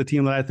Celtics, the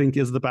team that I think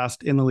is the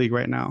best in the league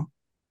right now.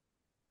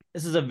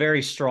 This is a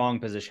very strong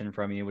position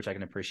from you, which I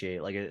can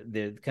appreciate. Like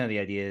the kind of the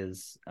idea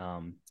is,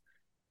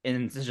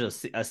 in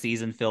such a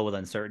season filled with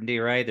uncertainty,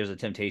 right? There's a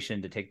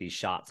temptation to take these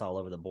shots all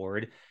over the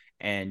board,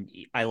 and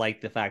I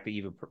like the fact that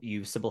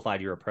you've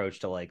simplified your approach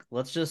to like,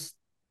 let's just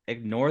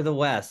ignore the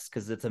West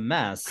because it's a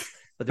mess.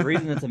 But the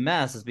reason it's a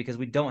mess is because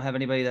we don't have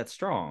anybody that's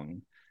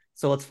strong.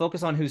 So let's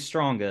focus on who's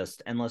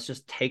strongest, and let's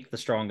just take the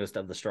strongest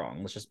of the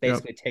strong. Let's just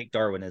basically take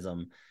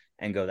Darwinism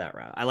and go that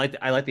route. I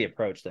like the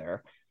approach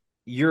there.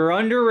 You're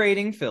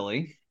underrating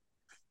Philly,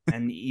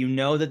 and you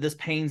know that this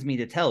pains me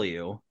to tell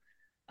you,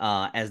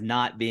 as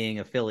not being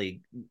a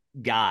Philly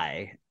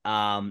guy.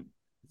 A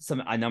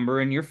number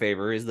in your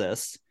favor is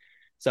this.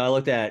 So I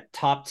looked at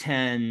top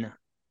 10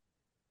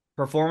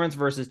 performance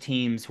versus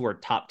teams who are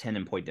top 10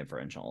 in point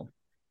differential.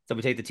 So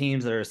we take the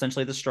teams that are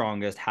essentially the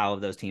strongest. How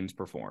have those teams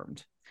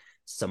performed?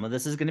 Some of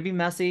this is going to be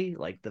messy.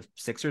 Like the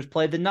Sixers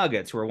played the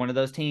Nuggets, who are one of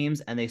those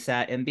teams, and they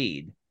sat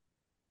Embiid.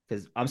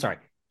 Because I'm sorry,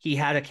 he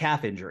had a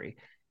calf injury.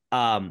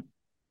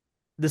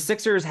 The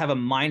Sixers have a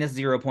minus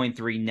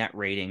 0.3 net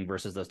rating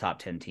versus those top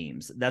 10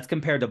 teams. That's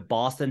compared to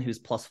Boston, who's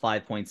plus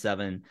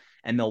 5.7,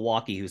 and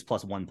Milwaukee, who's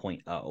plus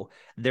 1.0.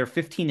 They're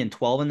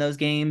 15-12 in those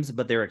games,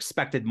 but their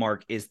expected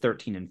mark is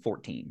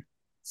 13-14.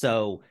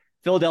 So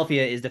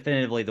Philadelphia is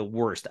definitively the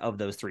worst of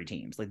those three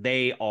teams. Like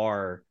they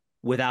are,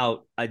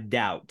 without a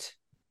doubt,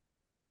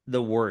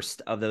 the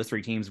worst of those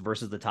three teams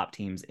versus the top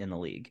teams in the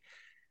league.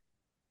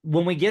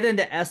 When we get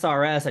into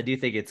SRS, I do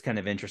think it's kind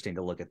of interesting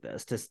to look at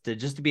this,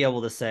 to be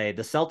able to say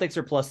the Celtics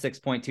are plus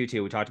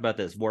 6.22. We talked about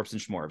this, warps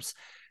and schmorps.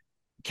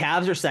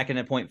 Cavs are second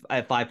at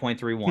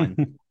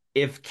 5.31.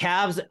 If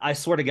Cavs, I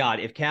swear to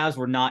God, if Cavs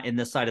were not in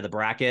this side of the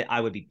bracket,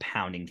 I would be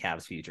pounding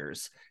Cavs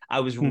futures.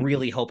 I was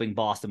really hoping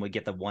Boston would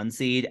get the 1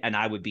 seed, and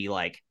I would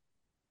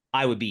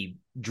be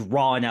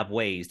drawing up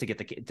ways to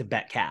get to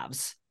bet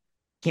Cavs.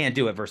 Can't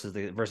do it versus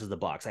the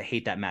Bucks. I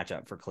hate that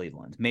matchup for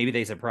Cleveland. Maybe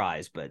they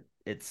surprise, but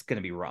it's going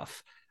to be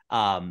rough.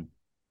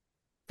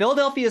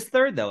 Philadelphia is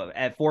third though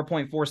at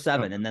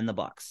 4.47, and then the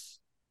Bucks,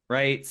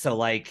 right? So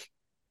like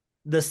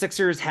the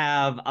Sixers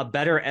have a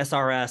better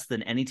SRS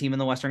than any team in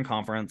the Western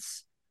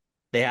Conference.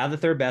 They have the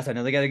third best. I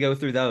know they got to go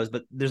through those,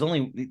 but the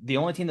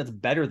only team that's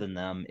better than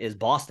them is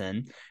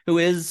Boston, who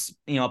is,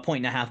 a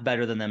 1.5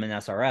 better than them in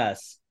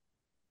SRS.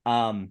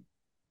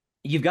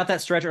 You've got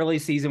that stretch early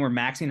season where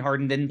Maxey and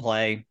Harden didn't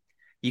play.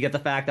 You get the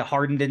fact that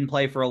Harden didn't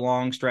play for a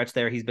long stretch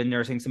there. He's been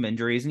nursing some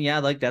injuries, and yeah,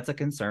 like that's a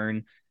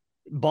concern.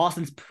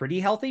 Boston's pretty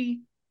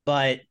healthy,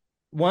 but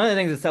one of the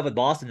things that's up with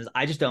Boston is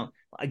I just don't,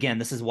 again,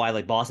 this is why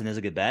like Boston is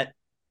a good bet.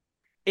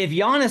 If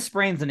Giannis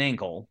sprains an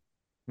ankle,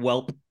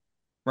 welp,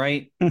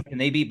 right? Can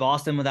they beat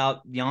Boston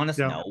without Giannis?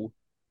 Yeah. No.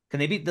 Can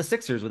they beat the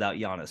Sixers without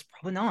Giannis?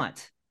 Probably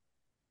not.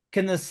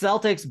 Can the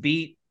Celtics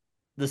beat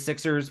the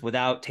Sixers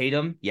without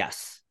Tatum?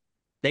 Yes.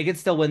 They could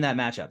still win that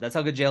matchup. That's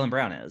how good Jaylen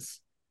Brown is,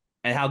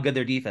 and how good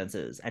their defense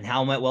is, and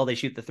how well they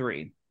shoot the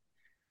three.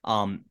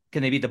 Can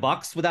they beat the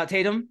Bucks without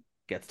Tatum?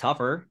 Gets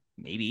tougher,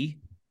 maybe,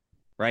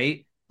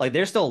 right? Like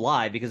they're still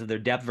alive because of their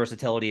depth,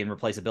 versatility, and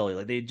replaceability.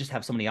 Like they just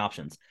have so many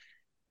options.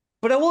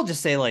 But I will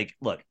just say, like,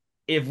 look,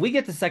 if we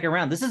get to second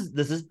round, this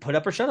is put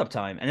up or shut up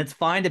time, and it's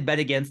fine to bet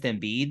against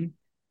Embiid,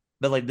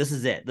 but like this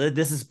is it.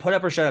 This is put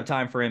up or shut up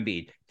time for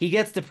Embiid. He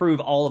gets to prove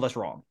all of us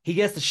wrong. He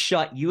gets to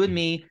shut you and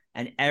me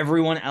and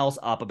everyone else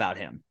up about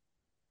him.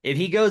 If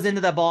he goes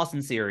into that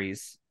Boston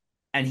series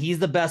and he's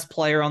the best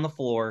player on the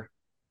floor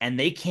and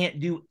they can't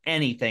do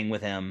anything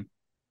with him,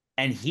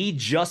 and he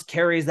just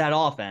carries that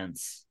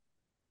offense,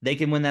 they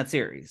can win that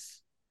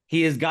series.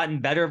 He has gotten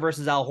better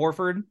versus Al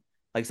Horford.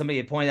 Like somebody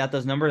had pointed out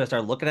those numbers. I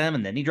started looking at him,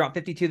 and then he dropped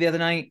 52 the other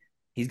night.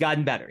 He's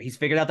gotten better. He's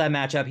figured out that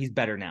matchup. He's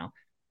better now.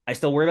 I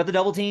still worry about the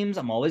double teams.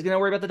 I'm always going to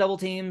worry about the double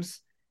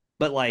teams.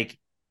 But like,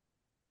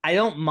 I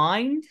don't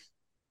mind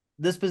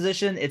this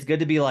position. It's good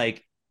to be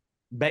like,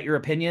 bet your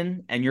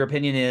opinion, and your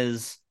opinion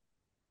is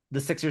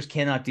the Sixers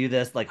cannot do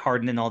this, like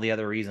Harden and all the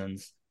other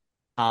reasons.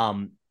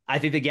 I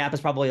think the gap is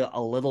probably a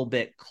little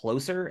bit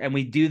closer, and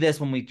we do this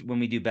when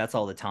we do bets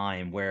all the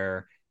time,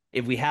 where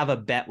if we have a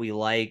bet we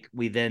like,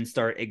 we then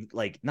start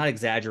like not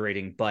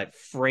exaggerating, but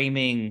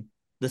framing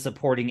the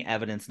supporting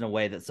evidence in a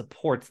way that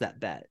supports that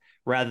bet,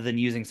 rather than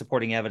using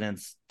supporting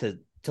evidence to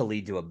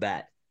lead to a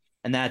bet.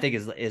 And that I think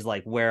is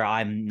like where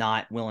I'm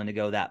not willing to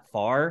go that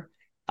far.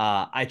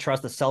 I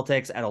trust the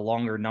Celtics at a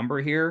longer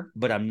number here,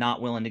 but I'm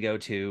not willing to go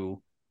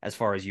to as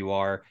far as you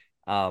are.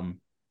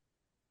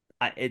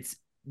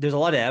 There's a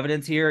lot of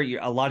evidence here.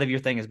 A lot of your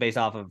thing is based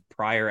off of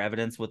prior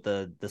evidence with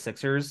the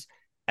Sixers,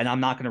 and I'm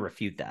not going to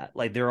refute that.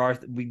 Like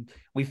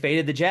we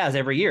faded the Jazz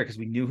every year because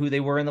we knew who they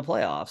were in the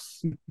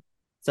playoffs.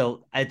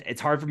 So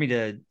it's hard for me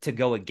to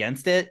go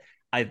against it.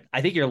 I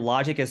think your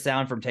logic is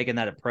sound from taking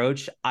that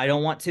approach. I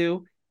don't want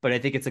to, but I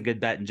think it's a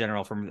good bet in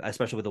general,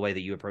 especially with the way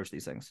that you approach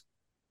these things.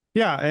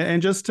 Yeah, and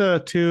just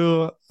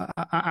to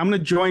I'm going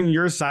to join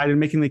your side in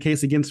making the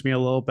case against me a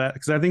little bit,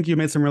 because I think you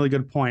made some really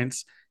good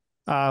points.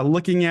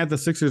 Looking at the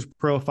Sixers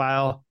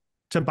profile,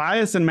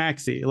 Tobias and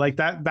Maxey, like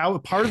that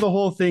part of the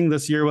whole thing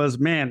this year was,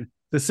 man,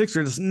 the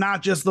Sixers,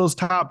 not just those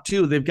top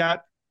two. They've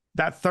got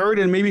that third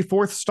and maybe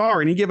fourth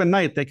star any given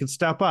night that could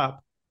step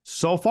up.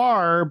 So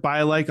far,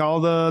 by like all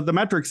the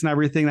metrics and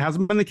everything, that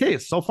hasn't been the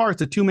case. So far,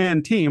 it's a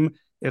two-man team.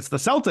 It's the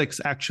Celtics,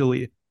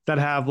 actually, that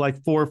have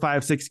like 4,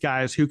 5, 6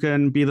 guys who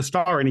can be the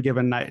star any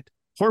given night.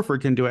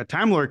 Horford can do it.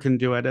 Time Lord can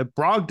do it.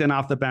 Brogdon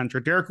off the bench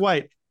or Derek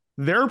White.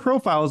 Their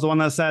profile is the one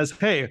that says,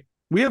 hey,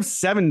 we have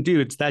 7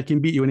 dudes that can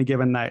beat you any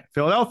given night.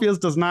 Philadelphia's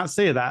does not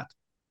say that.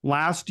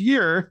 Last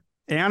year,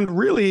 and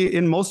really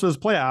in most of his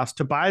playoffs,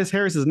 Tobias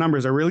Harris's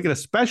numbers are really good,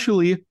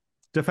 especially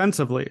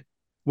defensively.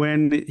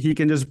 When he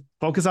can just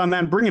focus on that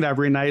and bring it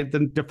every night,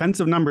 the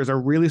defensive numbers are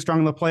really strong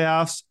in the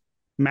playoffs.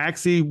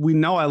 Maxey, we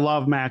know I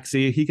love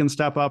Maxey. He can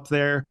step up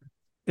there.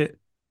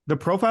 The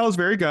profile is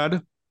very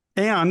good.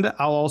 And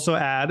I'll also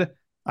add,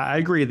 I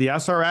agree, the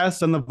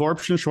SRS and the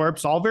Vorps and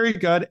Shorps, all very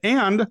good.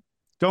 And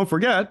don't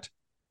forget,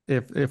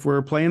 if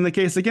we're playing the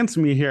case against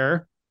me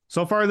here,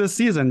 so far this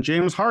season,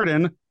 James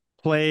Harden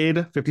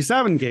played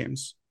 57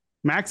 games,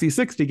 Maxey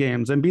 60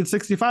 games, and Embiid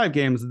 65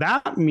 games.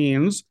 That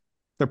means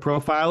the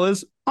profile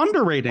is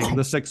underrating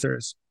the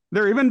Sixers.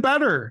 They're even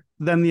better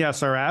than the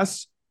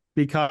SRS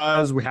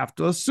because we have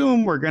to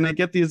assume we're going to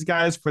get these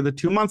guys for the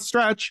 2-month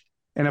stretch.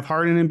 And if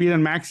Harden and Embiid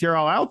and Maxey are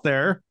all out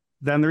there,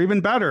 then they're even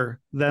better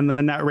than the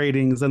net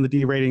ratings and the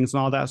D ratings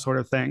and all that sort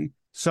of thing.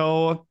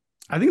 So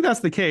I think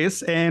that's the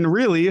case. And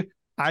really,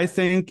 I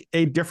think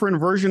a different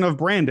version of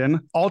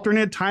Brandon,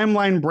 alternate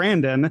timeline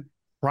Brandon,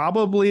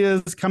 probably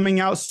is coming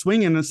out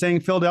swinging and saying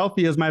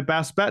Philadelphia is my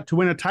best bet to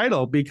win a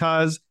title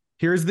because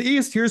here's the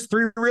East, here's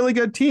 3 really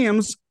good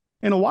teams.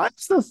 And why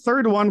is the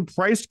third one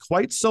priced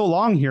quite so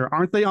long here?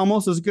 Aren't they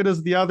almost as good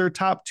as the other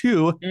top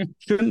 2?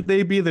 Shouldn't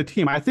they be the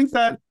team? I think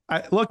that,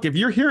 look, if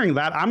you're hearing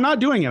that, I'm not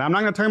doing it. I'm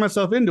not going to turn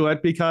myself into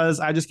it because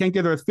I just can't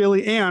get there with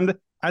Philly. And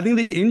I think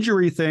the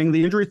injury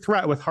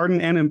threat with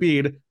Harden and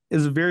Embiid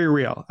is very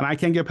real. And I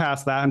can't get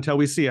past that until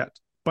we see it.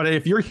 But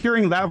if you're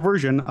hearing that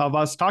version of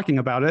us talking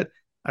about it,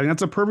 I think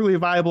that's a perfectly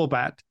viable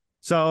bet.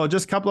 So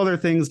just a couple other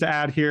things to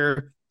add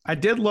here. I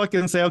did look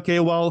and say, okay,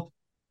 well,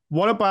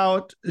 what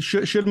about,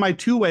 should my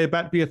 2-way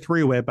bet be a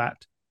 3-way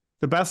bet?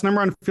 The best number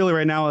on Philly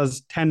right now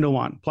is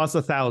 10-1 plus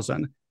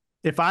 1,000.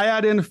 If I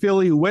add in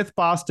Philly with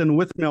Boston,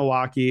 with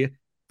Milwaukee,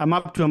 I'm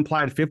up to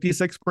implied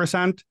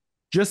 56%.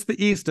 Just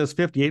the East is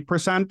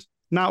 58%.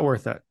 Not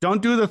worth it.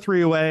 Don't do the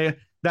 3-way.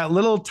 That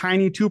little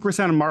tiny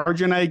 2%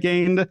 margin I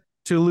gained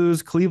to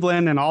lose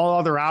Cleveland and all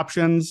other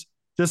options,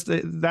 just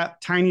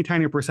that tiny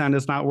percent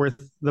is not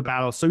worth the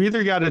battle. So either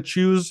you got to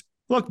choose,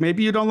 look,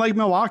 maybe you don't like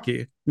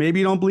Milwaukee. Maybe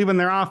you don't believe in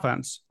their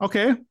offense.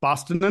 Okay,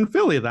 Boston and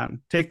Philly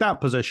then. Take that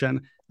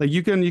position. Like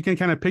you can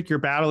kind of pick your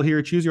battle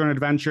here, choose your own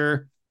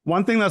adventure.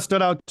 One thing that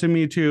stood out to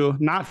me too,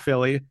 not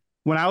Philly,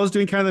 when I was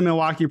doing kind of the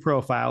Milwaukee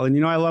profile,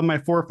 and I love my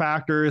 4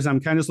 factors. I'm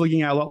kind of just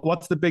looking at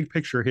what's the big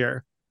picture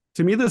here.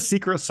 To me, the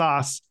secret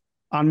sauce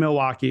on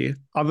Milwaukee,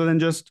 other than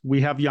just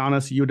we have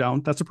Giannis, you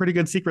don't. That's a pretty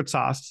good secret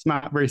sauce. It's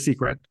not very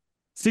secret.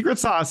 Secret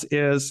sauce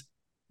is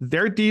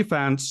their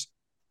defense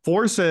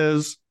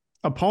forces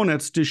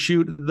opponents to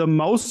shoot the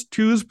most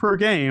 2s per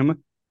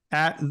game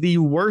at the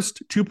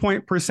worst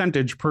 2-point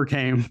percentage per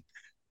game.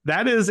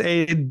 That is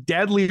a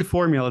deadly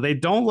formula. They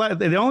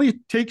only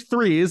take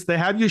 3s. They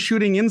have you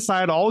shooting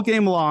inside all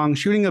game long,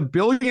 shooting 1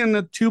 billion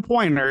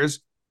 2-pointers,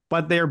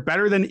 but they're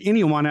better than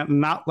anyone at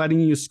not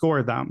letting you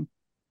score them.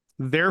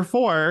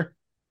 Therefore,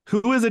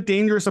 who is a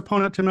dangerous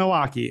opponent to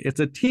Milwaukee? It's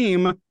a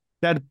team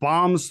that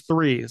bombs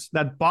 3s,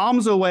 that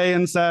bombs away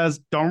and says,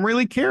 don't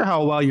really care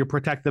how well you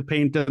protect the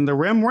paint and the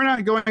rim. We're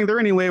not going there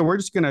anyway. We're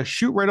just going to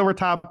shoot right over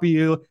top of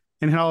you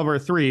and hit all of our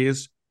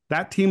 3s.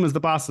 That team is the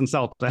Boston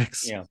Celtics.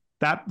 Yeah.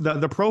 That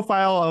the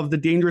profile of the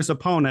dangerous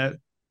opponent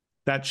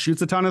that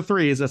shoots a ton of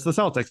 3s, that's the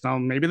Celtics. Now,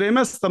 maybe they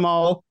missed them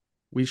all.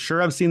 We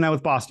sure have seen that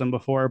with Boston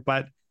before,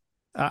 but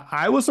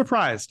I was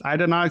surprised. I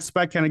did not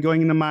expect kind of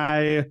going into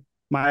my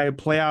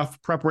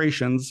playoff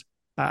preparations.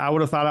 I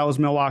would have thought I was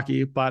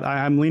Milwaukee, but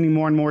I'm leaning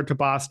more and more to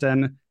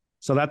Boston.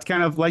 So that's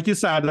kind of like you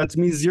said, that's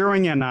me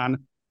zeroing in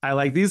on. I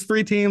like these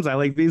three teams. I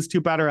like these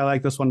two better. I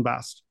like this one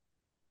best.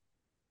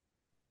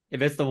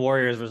 If it's the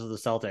Warriors versus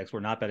the Celtics, we're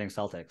not betting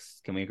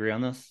Celtics. Can we agree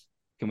on this?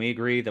 Can we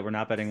agree that we're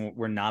not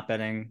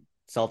betting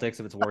Celtics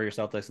if it's Warriors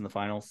Celtics in the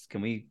finals?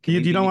 Can we?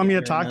 You don't want me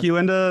to talk you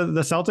into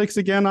the Celtics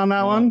again on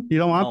that one? You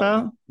don't want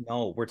that?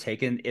 No, we're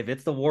taking, if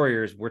it's the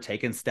Warriors, we're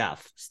taking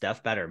Steph.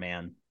 Steph better,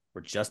 man.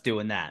 We're just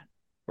doing that.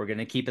 We're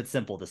gonna keep it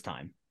simple this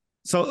time.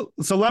 So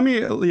let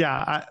me,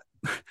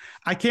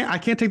 I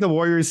can't take the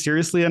Warriors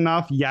seriously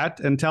enough yet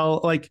until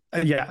look,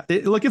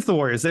 it's the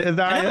Warriors.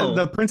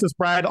 The Princess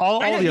Bride, all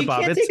the above.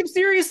 You can't take them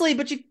seriously,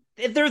 but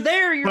if they're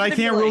there, but I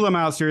can't rule them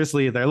out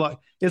seriously either. Look,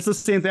 it's the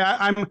same thing.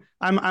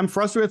 I'm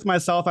frustrated with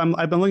myself.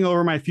 I've been looking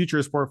over my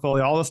futures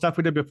portfolio, all the stuff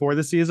we did before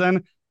the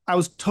season. I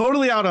was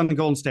totally out on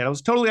Golden State. I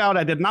was totally out.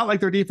 I did not like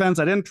their defense.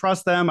 I didn't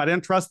trust them. I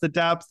didn't trust the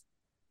depth.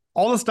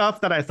 All the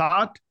stuff that I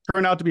thought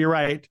turned out to be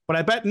right, but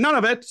I bet none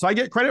of it. So I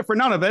get credit for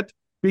none of it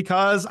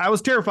because I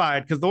was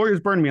terrified because the Warriors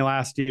burned me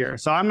last year.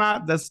 So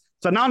it's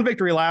a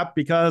non-victory lap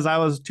because I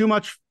was too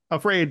much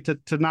afraid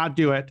to not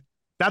do it.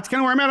 That's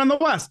kind of where I'm at on the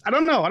West. I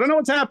don't know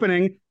what's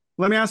happening.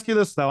 Let me ask you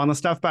this though, on the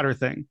Steph Better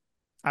thing.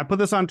 I put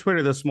this on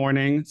Twitter this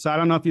morning, so I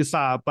don't know if you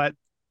saw it, but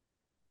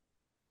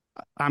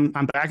I'm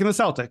back in the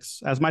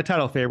Celtics as my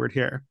title favorite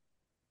here.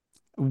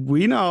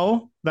 We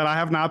know that I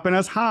have not been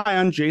as high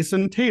on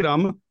Jason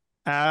Tatum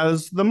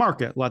as the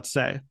market, let's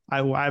say.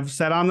 I've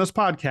said on this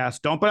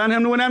podcast, don't bet on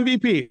him to win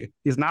MVP.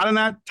 He's not in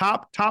that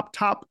top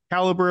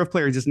caliber of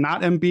players. He's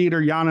not Embiid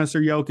or Giannis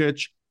or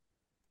Jokic.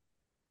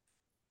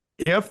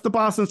 If the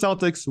Boston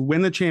Celtics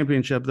win the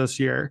championship this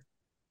year,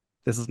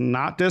 this is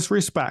not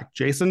disrespect.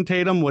 Jason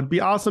Tatum would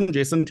be awesome.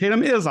 Jason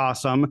Tatum is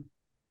awesome.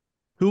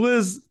 Who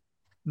is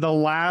the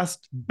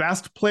last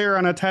best player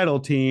on a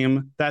title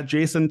team that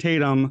Jason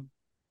Tatum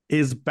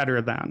is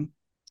better than?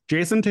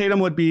 Jason Tatum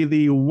would be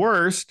the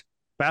worst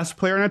best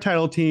player on a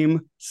title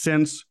team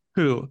since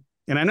who?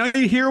 And I know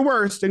you hear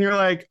worst and you're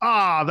like,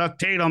 the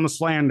Tatum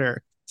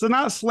slander. So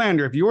not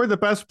slander. If you were the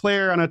best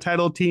player on a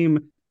title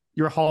team,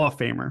 you're a Hall of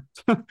Famer.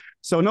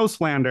 So no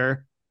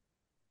slander.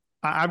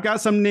 I've got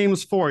some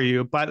names for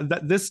you,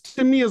 but this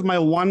to me is my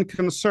one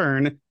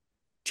concern.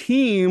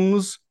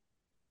 Teams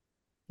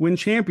win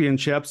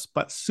championships,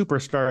 but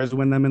superstars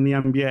win them in the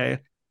NBA.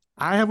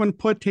 I haven't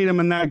put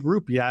Tatum in that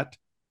group yet.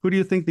 Who do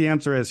you think the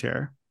answer is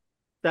here?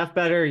 Steph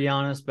better,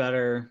 Giannis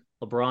better,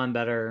 LeBron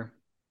better,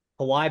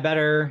 Kawhi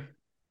better,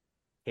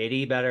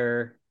 KD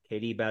better,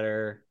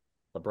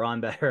 LeBron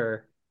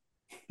better,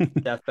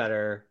 Steph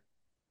better.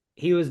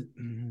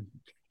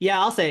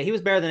 I'll say it. He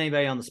was better than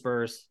anybody on the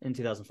Spurs in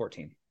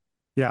 2014.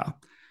 Yeah.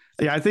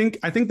 I think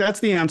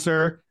that's the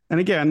answer. And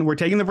again, we're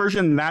taking the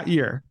version that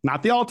year,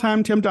 not the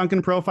all-time Tim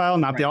Duncan profile,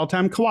 not the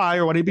all-time Kawhi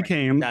or what he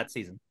became that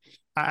season.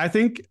 I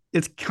think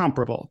it's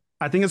comparable.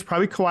 I think it's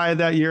probably Kawhi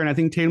that year, and I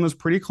think Tatum was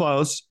pretty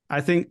close.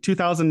 I think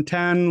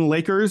 2010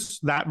 Lakers,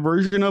 that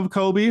version of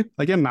Kobe,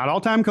 again, not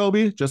all-time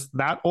Kobe, just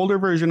that older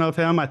version of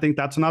him. I think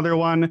that's another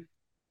one.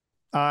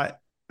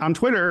 On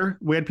Twitter,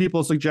 we had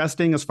people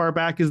suggesting as far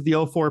back as the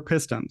 2004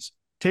 Pistons.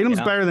 Tatum's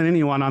better than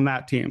anyone on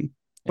that team.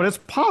 But it's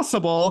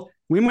possible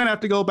we might have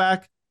to go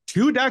back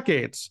 2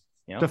 decades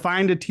to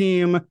find a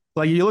team.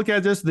 Like you look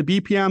at this, the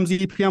BPMs,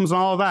 EPMs, and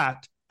all of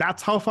that.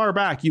 That's how far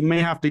back you may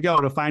have to go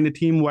to find a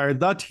team where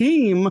the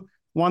team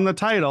won the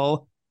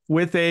title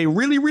with a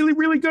really, really,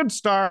 really good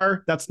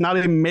star that's not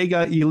a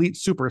mega elite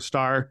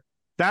superstar.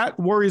 That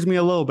worries me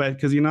a little bit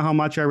because you know how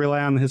much I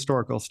rely on the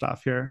historical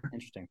stuff here.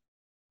 Interesting.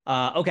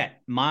 Okay,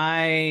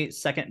 my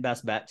second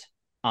best bet.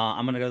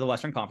 I'm going to go to the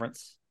Western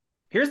Conference.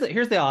 Here's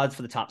the odds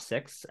for the top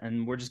 6,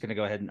 and we're just going to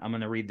go ahead and I'm going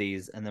to read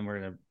these, and then we're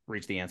going to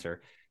reach the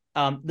answer.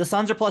 The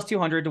Suns are plus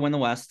 200 to win the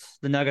West.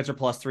 The Nuggets are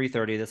plus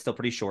 330. That's still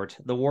pretty short.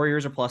 The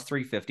Warriors are plus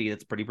 350.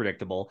 That's pretty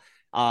predictable.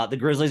 The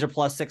Grizzlies are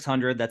plus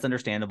 600. That's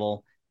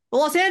understandable. The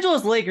Los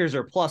Angeles Lakers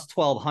are plus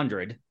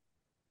 1200.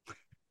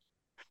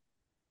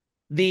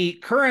 The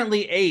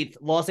currently 8th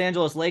Los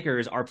Angeles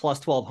Lakers are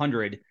plus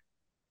 1200.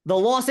 The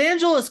Los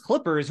Angeles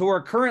Clippers, who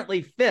are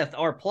currently 5th,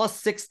 are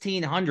plus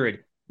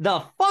 1600.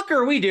 The fuck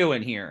are we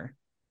doing here?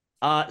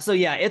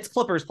 It's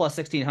Clippers plus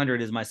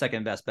 1600 is my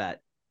second best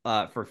bet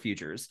for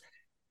futures.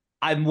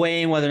 I'm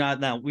weighing whether or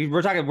not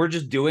we're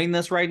just doing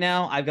this right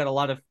now. I've got a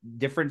lot of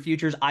different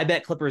futures. I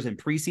bet Clippers in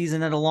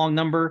preseason at a long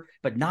number,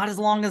 but not as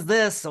long as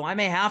this. So I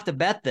may have to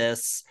bet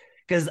this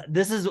because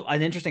this is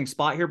an interesting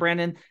spot here,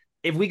 Brandon.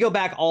 If we go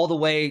back all the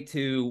way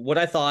to what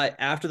I thought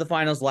after the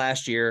finals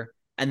last year,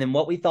 and then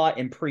what we thought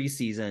in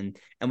preseason,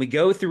 and we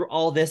go through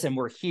all this and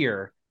we're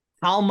here,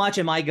 how much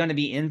am I going to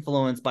be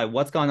influenced by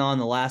what's gone on in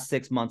the last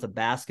 6 months of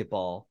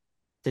basketball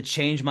to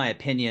change my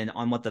opinion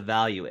on what the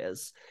value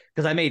is?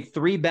 Because I made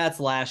 3 bets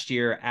last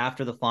year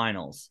after the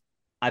finals.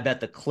 I bet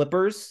the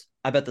Clippers,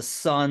 I bet the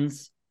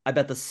Suns, I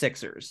bet the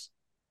Sixers.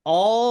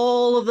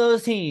 All of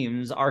those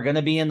teams are going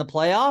to be in the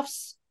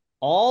playoffs.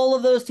 All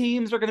of those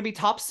teams are going to be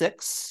top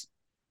 6.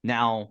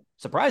 Now,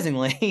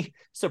 surprisingly,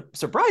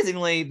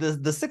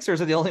 the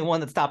Sixers are the only one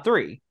that's top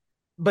 3.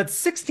 But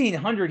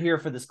 1,600 here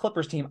for this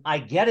Clippers team. I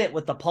get it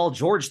with the Paul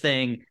George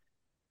thing.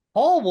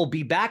 Paul will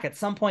be back at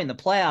some point in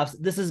the playoffs.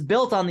 This is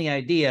built on the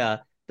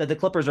idea that the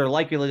Clippers are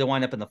likely to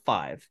wind up in the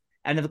 5.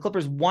 And if the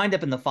Clippers wind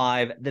up in the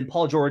 5, then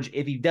Paul George,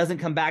 if he doesn't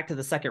come back to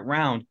the second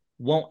round,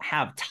 won't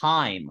have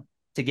time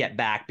to get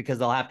back because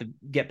they'll have to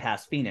get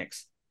past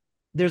Phoenix.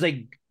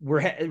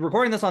 We're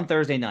recording this on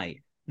Thursday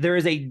night. There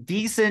is a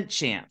decent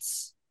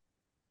chance,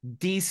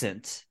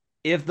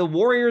 if the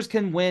Warriors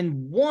can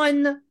win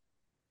one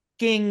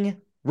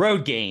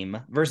road game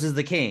versus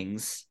the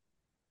Kings,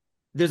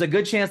 there's a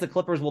good chance the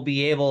Clippers will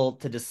be able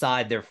to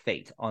decide their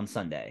fate on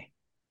Sunday.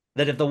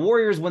 That if the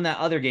Warriors win that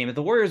other game, if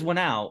the Warriors win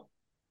out,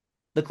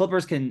 the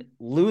Clippers can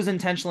lose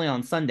intentionally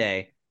on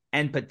Sunday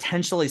and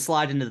potentially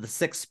slide into the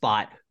 6th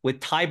spot with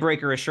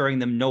tiebreaker assuring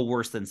them no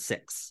worse than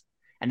 6.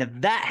 And if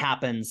that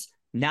happens,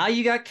 now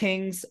you got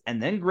Kings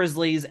and then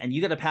Grizzlies, and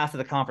you got to pass to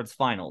the conference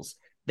finals.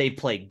 They've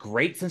played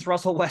great since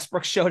Russell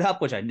Westbrook showed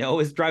up, which I know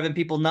is driving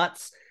people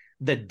nuts.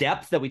 The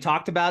depth that we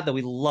talked about, that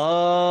we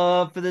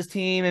love for this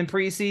team in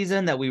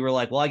preseason, that we were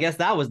like, well, I guess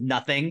that was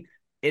nothing.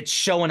 It's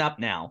showing up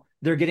now.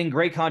 They're getting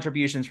great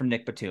contributions from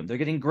Nick Batum. They're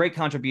getting great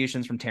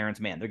contributions from Terrence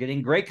Mann. They're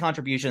getting great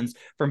contributions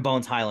from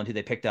Bones Highland, who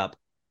they picked up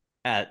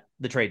at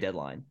the trade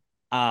deadline.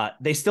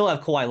 They still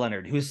have Kawhi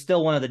Leonard, who's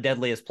still one of the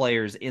deadliest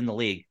players in the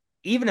league.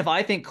 Even if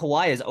I think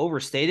Kawhi is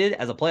overstated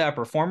as a playoff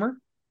performer,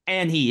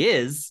 and he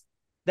is,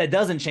 that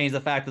doesn't change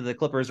the fact that the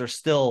Clippers are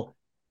still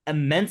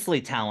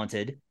immensely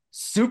talented,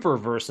 super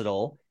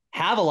versatile,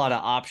 have a lot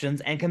of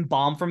options, and can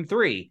bomb from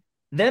 3.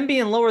 Them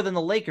being lower than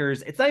the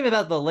Lakers, it's not even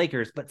about the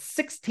Lakers, but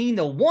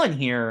 16-1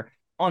 here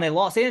on a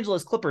Los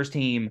Angeles Clippers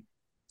team.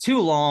 Too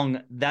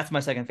long. That's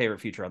my second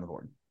favorite future on the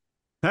board.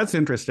 That's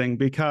interesting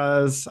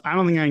because I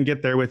don't think I can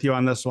get there with you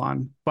on this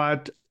one,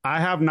 but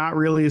I have not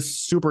really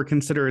super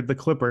considered the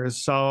Clippers.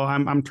 So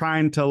I'm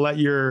trying to let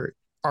your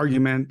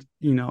argument,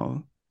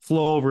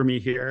 flow over me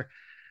here.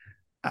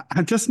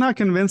 I'm just not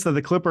convinced that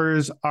the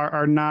Clippers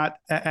are not,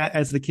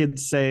 as the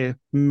kids say,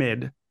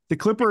 mid. The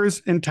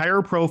Clippers'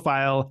 entire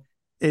profile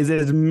is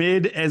as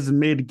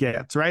mid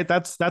gets, right?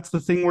 That's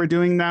the thing we're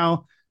doing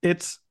now.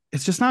 It's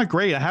just not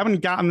great. I haven't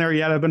gotten there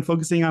yet. I've been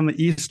focusing on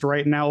the East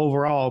right now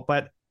overall,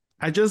 but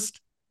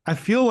I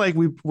feel like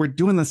we're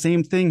doing the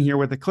same thing here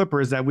with the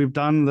Clippers that we've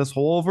done this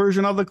whole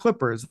version of the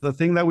Clippers, the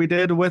thing that we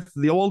did with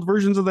the old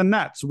versions of the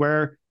Nets,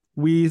 where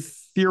we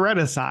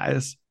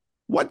theoreticize.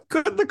 What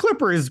could the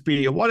Clippers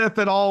be? What if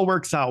it all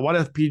works out? What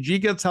if PG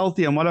gets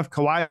healthy? And what if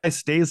Kawhi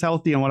stays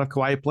healthy? And what if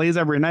Kawhi plays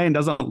every night and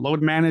doesn't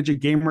load manage a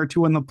game or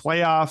two in the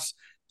playoffs?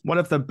 What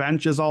if the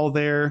bench is all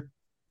there?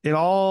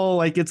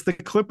 It's the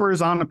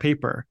Clippers on the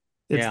paper.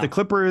 It's the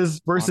Clippers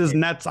versus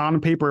Nets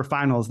on paper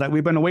finals that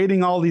we've been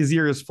waiting all these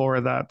years for.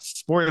 That,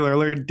 spoiler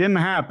alert, didn't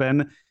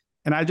happen.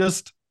 And I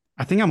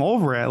think I'm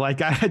over it.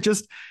 Like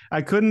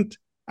I couldn't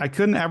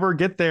ever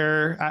get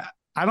there.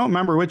 I don't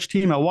remember which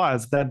team it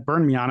was that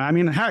burned me on it. I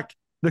mean, heck,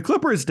 the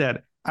Clippers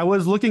did. I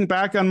was looking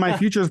back on my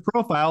futures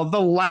profile. The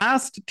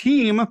last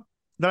team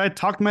that I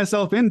talked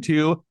myself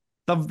into,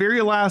 the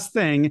very last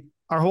thing,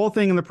 our whole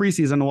thing in the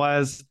preseason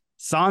was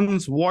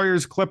Suns,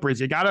 Warriors, Clippers.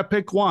 You got to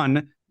pick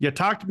one. You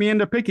talked me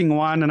into picking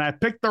one, and I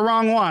picked the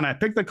wrong one. I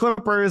picked the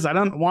Clippers. I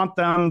don't want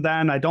them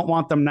then. I don't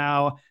want them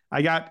now.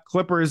 I got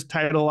Clippers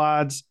title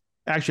odds.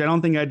 Actually, I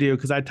don't think I do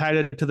because I tied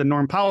it to the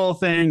Norm Powell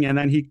thing, and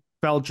then he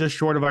fell just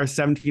short of our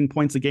 17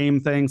 points a game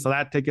thing, so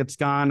that ticket's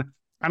gone.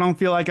 I don't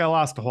feel like I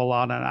lost a whole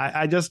lot on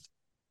it.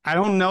 I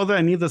don't know that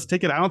I need this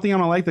ticket. I don't think I'm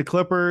going to like the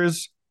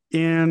Clippers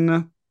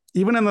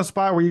even in the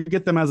spot where you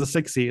get them as a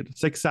 6 seed,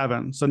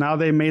 6-7. So now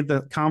they made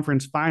the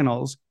conference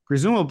finals.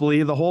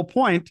 Presumably, the whole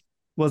point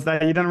was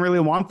that you didn't really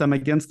want them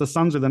against the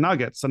Suns or the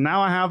Nuggets. So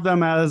now I have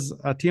them as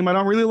a team I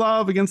don't really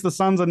love against the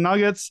Suns and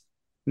Nuggets.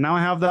 Now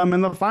I have them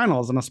in the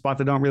finals in a spot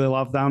that don't really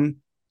love them.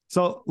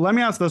 So let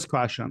me ask this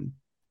question,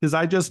 because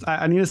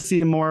I need to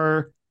see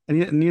more. I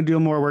need to do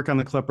more work on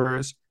the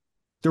Clippers.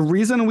 The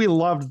reason we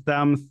loved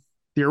them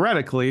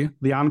theoretically,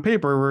 the on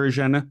paper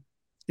version,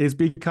 is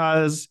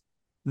because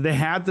they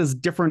had this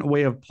different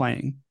way of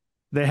playing.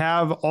 They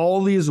have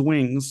all these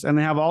wings and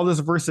they have all this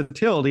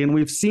versatility. And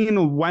we've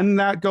seen when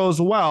that goes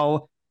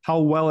well, how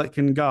well it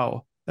can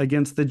go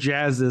against the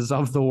Jazzes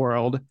of the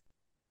world.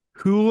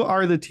 Who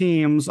are the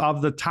teams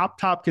of the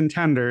top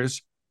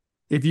contenders?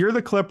 If you're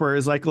the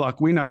Clippers, like, look,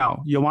 we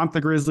know you want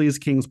the Grizzlies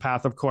Kings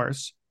path, of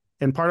course.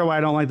 And part of why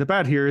I don't like the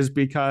bet here is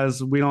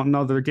because we don't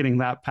know they're getting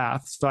that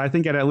path. So I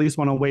think I'd at least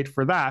want to wait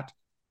for that.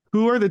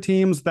 Who are the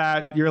teams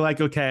that you're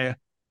like, okay,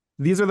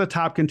 these are the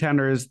top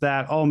contenders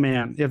that, oh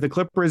man, if the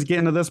Clippers get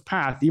into this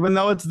path, even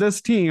though it's this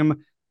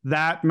team,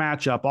 that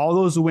matchup, all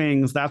those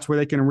wings, that's where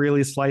they can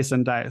really slice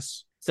and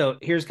dice. So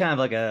here's kind of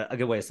like a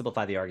good way to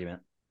simplify the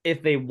argument.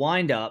 If they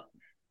wind up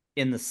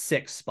in the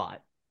 6th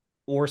spot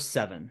or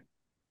 7,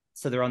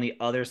 so they're on the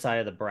other side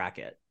of the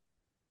bracket,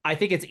 I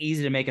think it's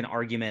easy to make an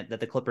argument that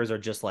the Clippers are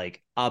just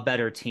like a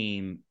better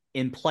team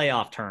in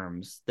playoff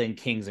terms than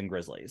Kings and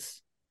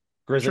Grizzlies.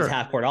 Grizzlies' Sure.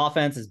 half-court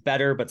offense is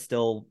better, but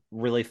still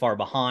really far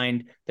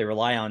behind. They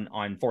rely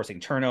on forcing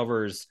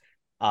turnovers.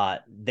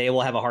 They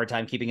will have a hard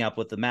time keeping up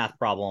with the math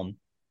problem.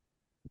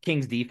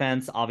 Kings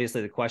defense,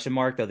 obviously the question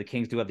mark, though the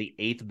Kings do have the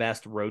 8th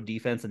best road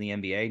defense in the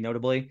NBA,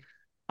 notably.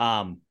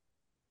 But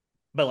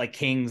like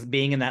Kings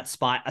being in that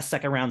spot, a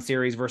second round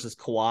series versus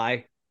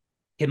Kawhi,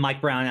 can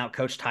Mike Brown out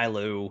coach Ty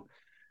Lue?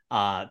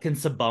 Can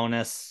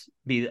Sabonis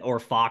or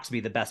Fox be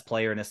the best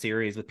player in a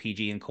series with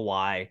PG and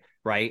Kawhi,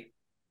 right?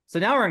 So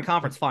now we're in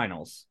conference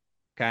finals.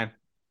 Okay.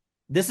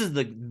 This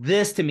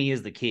to me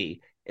is the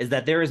key, is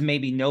that there is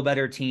maybe no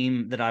better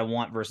team that I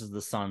want versus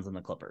the Suns and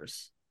the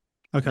Clippers.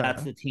 Okay.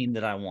 That's the team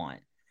that I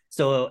want.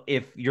 So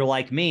if you're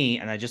like me,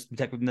 and I just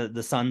took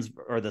the Suns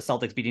or the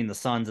Celtics beating the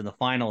Suns in the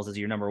finals as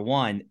your number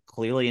one,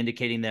 clearly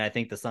indicating that I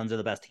think the Suns are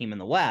the best team in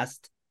the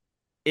West.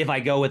 If I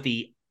go with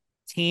the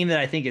team that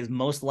I think is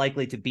most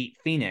likely to beat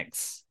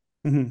Phoenix,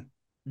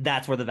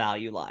 that's where the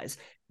value lies.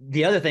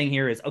 The other thing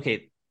here is,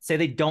 okay, say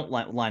they don't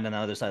line on the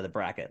other side of the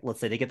bracket. Let's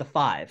say they get the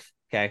 5.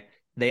 Okay.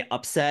 They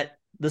upset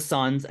the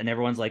Suns and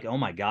everyone's like, oh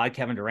my God,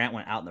 Kevin Durant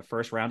went out in the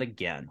first round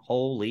again.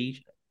 Holy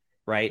shit.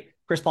 Right.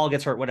 Chris Paul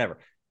gets hurt, whatever.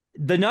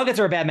 The Nuggets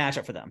are a bad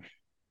matchup for them.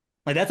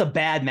 Like, that's a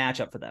bad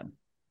matchup for them.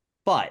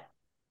 But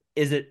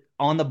is it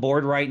on the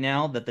board right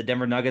now that the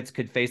Denver Nuggets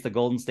could face the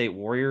Golden State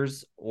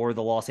Warriors or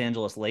the Los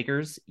Angeles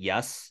Lakers?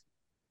 Yes.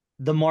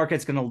 The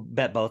market's going to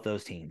bet both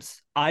those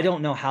teams. I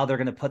don't know how they're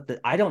going to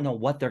I don't know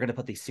what they're going to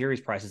put these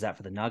series prices at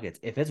for the Nuggets.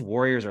 If it's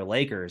Warriors or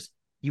Lakers,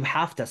 you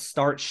have to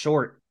start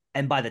short.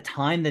 And by the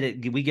time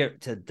that we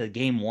get to the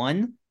game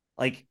 1,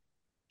 like,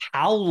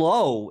 how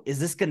low is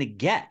this going to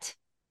get?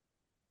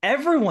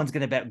 Everyone's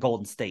going to bet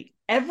Golden State.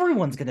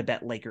 Everyone's going to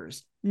bet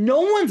Lakers. No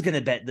one's going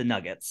to bet the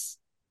Nuggets.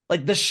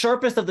 Like, the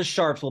sharpest of the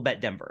sharps will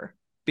bet Denver,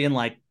 being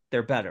like,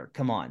 they're better.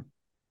 Come on.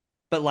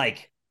 But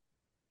like,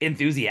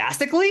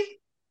 enthusiastically,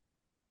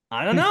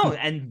 I don't know.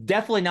 And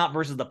definitely not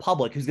versus the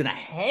public, who's going to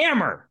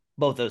hammer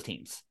both those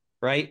teams,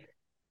 right?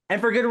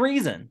 And for good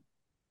reason.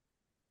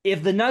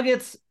 If the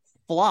Nuggets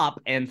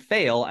flop and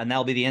fail, and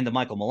that'll be the end of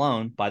Michael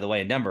Malone, by the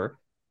way, in Denver.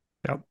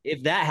 Yep.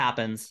 If that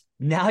happens,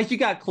 now you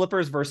got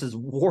Clippers versus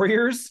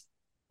Warriors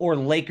or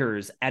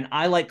Lakers. And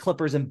I like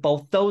Clippers in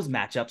both those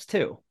matchups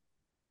too.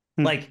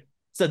 Like,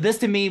 so this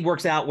to me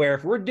works out where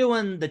if we're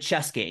doing the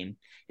chess game,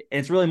 and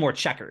it's really more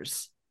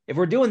checkers. If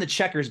we're doing the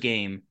checkers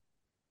game,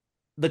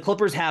 the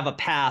Clippers have a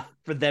path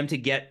for them to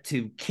get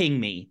to king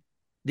me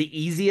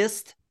the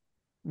easiest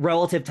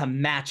relative to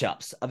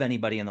matchups of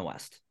anybody in the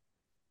West.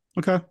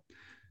 Okay.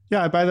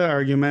 Yeah, I buy that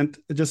argument.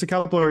 Just a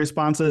couple of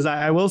responses.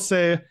 I will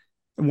say,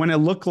 when it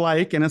looked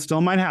like, and it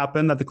still might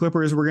happen, that the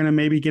Clippers were going to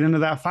maybe get into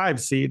that 5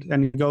 seed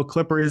and go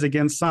Clippers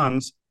against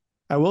Suns,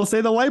 I will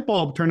say the light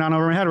bulb turned on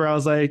over my head where I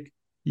was like,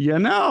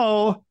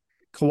 Kawhi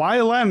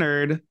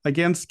Leonard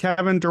against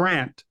Kevin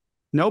Durant.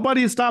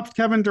 Nobody stopped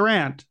Kevin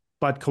Durant,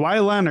 but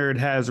Kawhi Leonard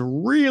has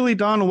really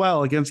done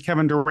well against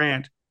Kevin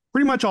Durant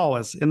pretty much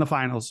always in the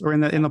finals or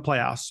in the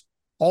playoffs.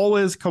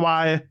 Always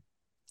Kawhi,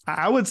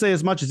 I would say,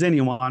 as much as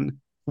anyone,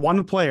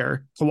 one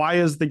player, Kawhi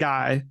is the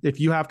guy. If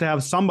you have to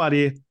have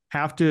somebody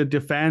have to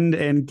defend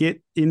and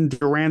get in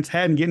Durant's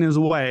head and get in his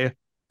way,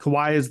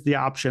 Kawhi is the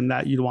option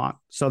that you'd want.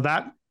 So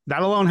that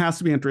alone has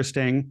to be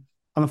interesting.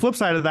 On the flip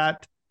side of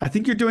that, I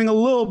think you're doing a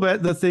little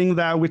bit the thing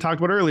that we talked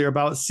about earlier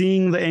about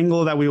seeing the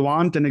angle that we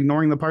want and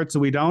ignoring the parts that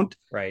we don't.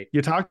 Right.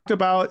 You talked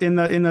about in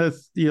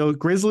the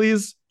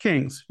Grizzlies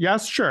Kings.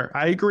 Yes, sure.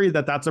 I agree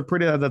that's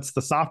that's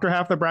the softer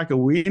half of the bracket.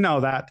 We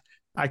know that.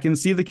 I can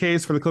see the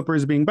case for the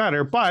Clippers being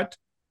better, but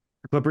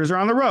the Clippers are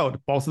on the road,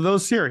 both of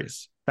those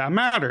series. That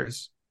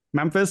matters.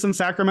 Memphis and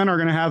Sacramento are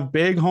going to have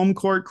big home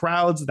court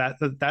crowds.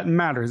 That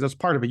matters. That's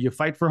part of it. You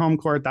fight for home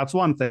court. That's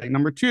one thing.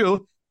 Number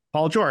 2,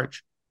 Paul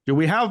George. Do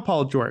we have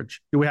Paul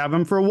George? Do we have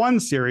him for 1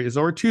 series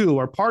or 2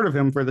 or part of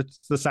him for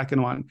the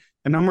second one?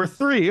 And number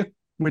 3,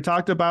 we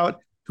talked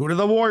about who do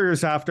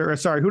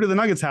the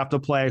Nuggets have to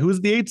play? Who's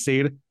the 8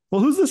 seed?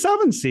 Well, who's the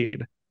 7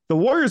 seed? The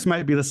Warriors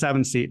might be the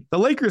 7 seed. The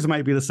Lakers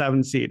might be the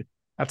 7 seed.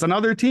 That's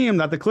another team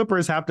that the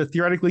Clippers have to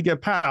theoretically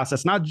get past.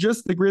 It's not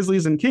just the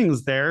Grizzlies and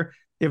Kings there.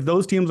 If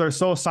those teams are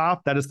so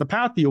soft that it's the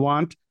path you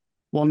want,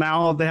 well,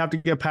 now they have to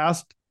get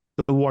past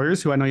the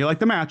Warriors, who I know you like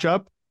the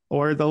matchup,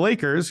 or the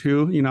Lakers,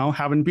 who,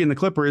 haven't beaten the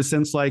Clippers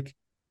since like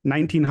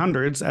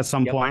 1900s at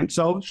some point.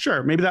 So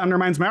sure, maybe that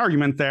undermines my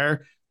argument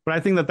there, but I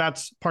think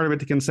that's part of it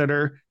to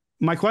consider.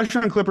 My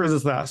question on Clippers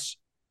is this.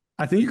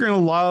 I think you're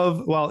going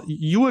to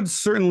you would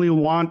certainly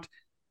want,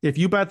 if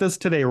you bet this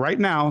today, right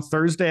now,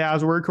 Thursday,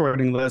 as we're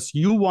recording this,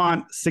 you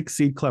want 6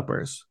 seed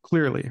Clippers,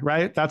 clearly,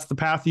 right? That's the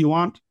path you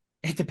want?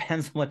 It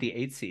depends on what the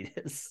 8 seed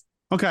is.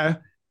 Okay.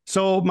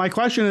 So my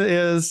question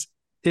is,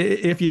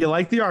 if you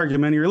like the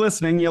argument, you're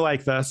listening, you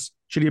like this,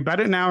 should you bet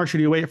it now or should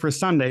you wait for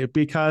Sunday?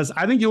 Because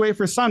I think you wait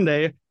for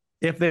Sunday.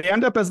 If they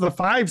end up as the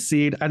 5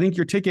 seed, I think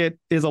your ticket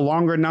is a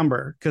longer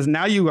number because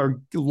now you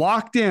are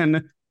locked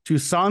in to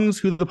Suns,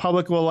 who the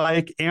public will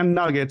like, and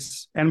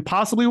Nuggets, and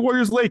possibly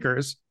Warriors,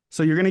 Lakers.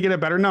 So you're going to get a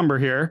better number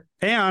here.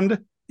 And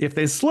if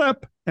they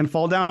slip and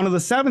fall down to the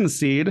 7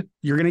 seed,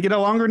 you're going to get a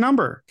longer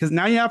number because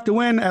now you have to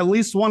win at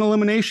least one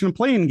elimination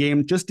playing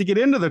game just to get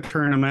into the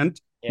tournament.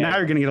 Yeah, now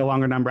you're going to get a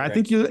longer number. Right. I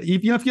think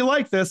even if you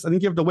like this, I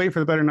think you have to wait for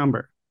the better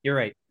number. You're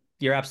right.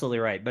 You're absolutely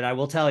right. But I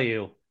will tell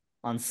you,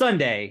 on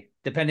Sunday,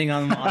 depending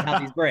on how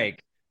these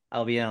break,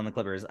 I'll be in on the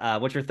Clippers.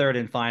 What's your third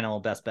and final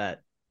best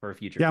bet for a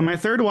future? Yeah, my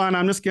third one,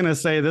 I'm just going to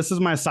say this is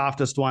my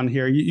softest one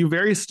here. You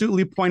very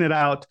astutely pointed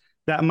out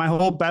that my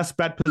whole best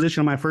bet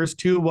position, my first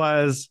two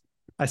was,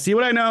 I see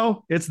what I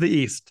know. It's the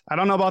East. I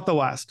don't know about the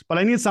West, but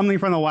I need something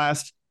from the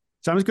West.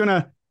 So I'm just going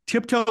to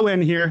tiptoe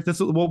in here.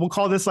 We'll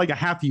call this like a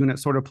half unit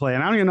sort of play.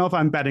 And I don't even know if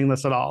I'm betting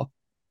this at all.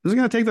 I'm just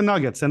going to take the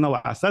Nuggets in the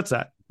West. That's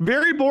it.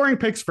 Very boring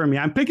picks for me.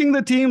 I'm picking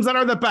the teams that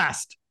are the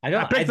best.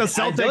 I picked the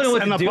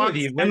Celtics and the Bucks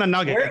and the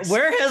Nuggets.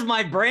 Where has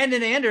my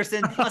Brandon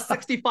Anderson plus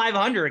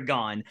 6,500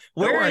 gone?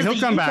 Where is the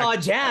Utah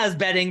Jazz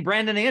betting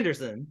Brandon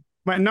Anderson?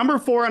 My number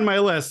 4 on my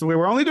list. We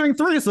were only doing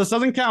 3, so this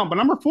doesn't count. But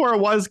number 4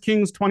 was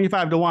Kings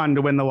 25-1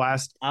 to win the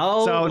West.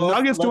 Oh, so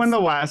Nuggets to win the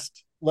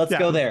West. Let's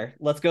go there.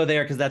 Let's go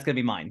there because that's going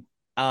to be mine.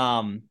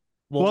 Let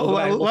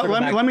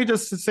me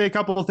just say a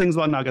couple of things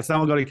about Nuggets. Then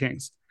we'll go to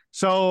Kings.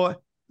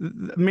 So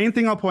the main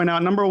thing I'll point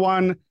out, number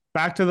 1,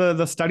 back to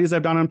the studies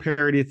I've done on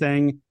parity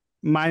thing.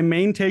 My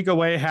main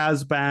takeaway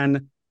has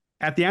been,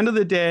 at the end of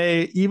the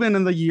day, even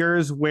in the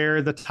years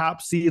where the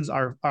top seeds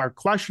are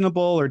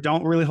questionable or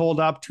don't really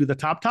hold up to the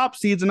top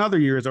seeds in other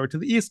years or to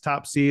the East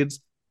top seeds,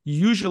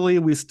 usually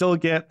we still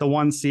get the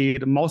 1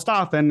 seed. Most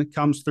often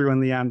comes through in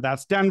the end.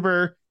 That's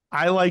Denver.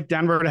 I like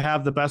Denver to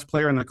have the best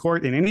player in the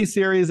court in any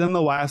series in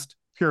the West,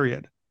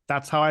 period.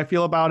 That's how I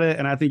feel about it.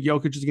 And I think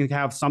Jokic is going to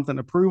have something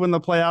to prove in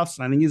the playoffs.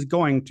 And I think he's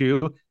going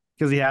to,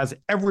 because he has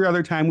every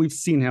other time we've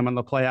seen him in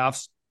the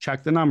playoffs.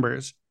 Check the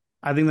numbers.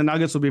 I think the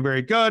Nuggets will be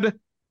very good.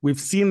 We've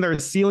seen their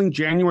ceiling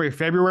January,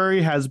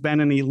 February has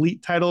been an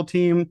elite title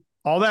team.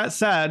 All that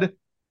said,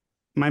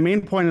 my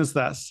main point is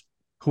this.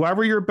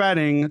 Whoever you're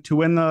betting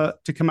to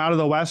come out of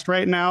the West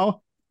right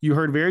now, you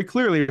heard very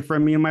clearly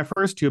from me in my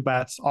first 2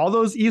 bets. All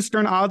those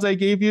Eastern odds I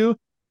gave you,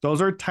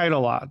 those are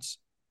title odds.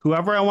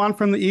 Whoever I want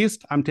from the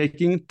East, I'm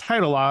taking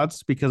title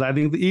odds because I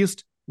think the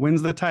East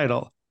wins the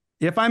title.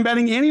 If I'm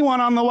betting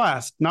anyone on the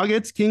West,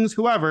 Nuggets, Kings,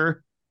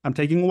 whoever, I'm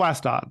taking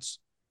West odds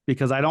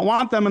because I don't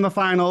want them in the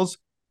finals.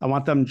 I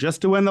want them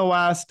just to win the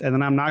West, and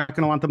then I'm not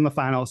going to want them in the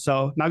finals.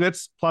 So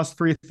Nuggets plus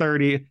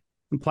 330,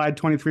 implied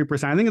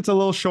 23%. I think it's a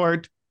little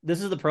short.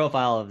 This is the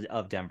profile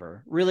of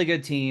Denver. Really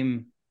good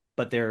team,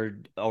 but they're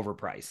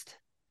overpriced.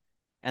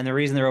 And the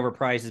reason they're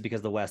overpriced is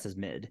because the West is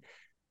mid.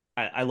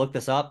 I looked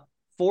this up.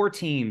 4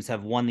 teams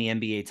have won the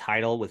NBA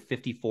title with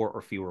 54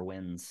 or fewer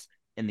wins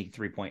in the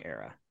 3-point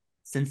era.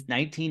 Since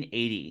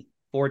 1980,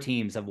 4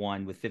 teams have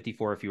won with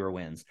 54 or fewer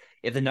wins.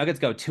 If the Nuggets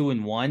go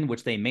 2-1,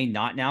 which they may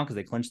not now because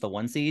they clinched the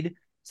 1 seed,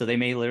 so they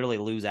may literally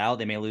lose out.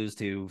 They may lose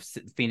to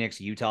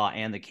Phoenix, Utah,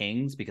 and the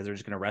Kings because they're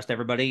just going to rest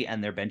everybody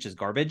and their bench is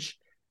garbage.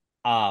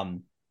 But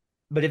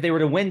if they were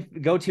to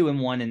go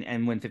 2-1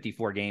 and win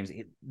 54 games,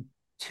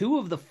 2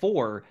 of the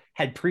 4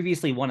 had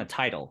previously won a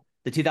title.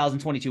 The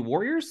 2022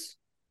 Warriors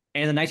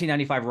and the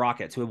 1995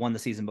 Rockets, who had won the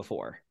season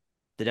before.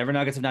 The Denver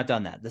Nuggets have not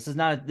done that.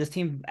 This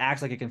team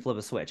acts like it can flip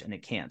a switch, and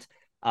it can't.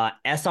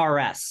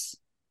 SRS,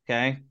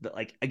 okay? But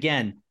like,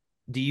 again,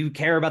 do you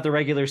care about the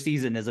regular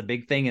season is a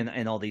big thing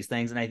in all these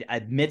things. And I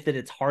admit that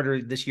it's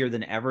harder this year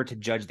than ever to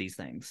judge these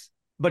things.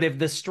 But if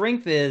the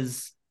strength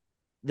is,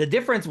 the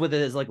difference with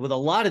it is like with a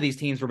lot of these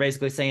teams, we're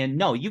basically saying,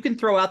 no, you can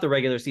throw out the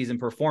regular season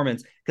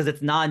performance because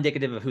it's not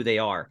indicative of who they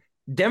are.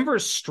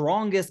 Denver's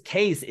strongest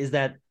case is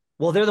that,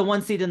 well, they're the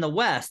 1 seed in the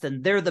West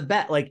and they're the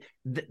best. Like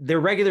their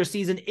regular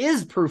season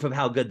is proof of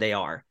how good they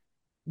are.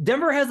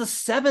 Denver has the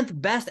 7th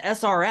best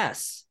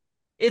SRS.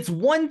 It's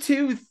 1,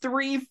 2,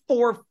 3,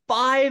 4,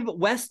 5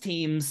 West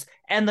teams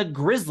and the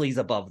Grizzlies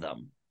above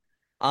them.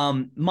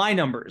 My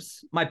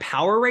numbers, my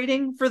power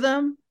rating for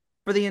them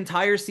for the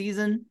entire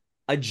season,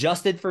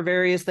 adjusted for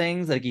various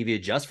things, like if you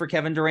adjust for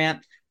Kevin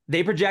Durant,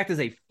 they project as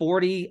a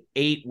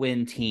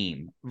 48-win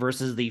team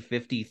versus the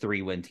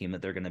 53-win team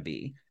that they're going to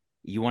be.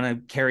 You want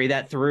to carry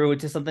that through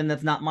to something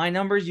that's not my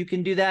numbers, you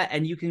can do that,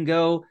 and you can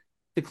go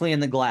to clean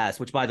the glass,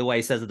 which, by the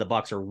way, says that the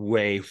Bucks are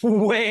way,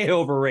 way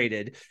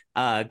overrated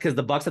because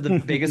the Bucks have the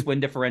biggest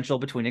win differential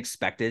between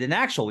expected and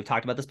actual. We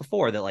talked about this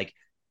before, that like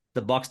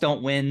the Bucks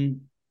don't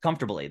win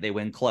comfortably. They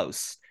win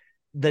close.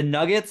 The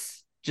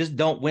Nuggets just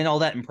don't win all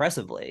that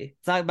impressively.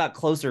 It's not about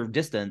close or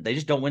distant. They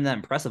just don't win that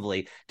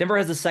impressively. Denver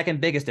has the 2nd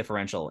biggest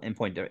differential in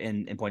point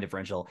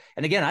differential.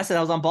 And again, I said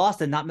I was on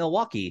Boston, not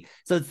Milwaukee.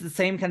 So it's the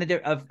same kind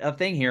of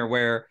thing here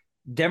where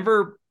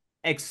Denver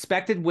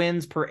expected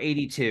wins per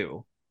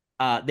 82.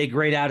 They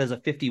grade out as a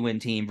 50-win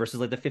team versus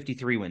like the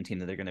 53-win team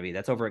that they're going to be.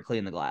 That's over at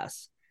Clean the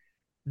Glass.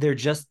 They're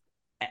just,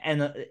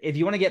 and if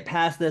you want to get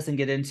past this and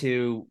get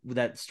into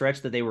that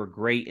stretch that they were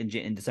great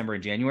in December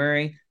and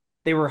January,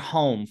 they were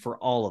home for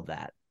all of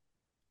that.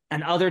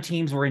 And other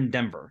teams were in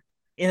Denver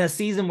in a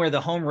season where the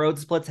home road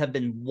splits have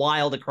been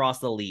wild across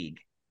the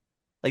league.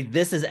 Like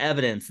this is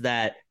evidence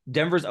that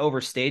Denver's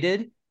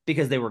overstated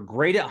because they were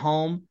great at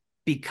home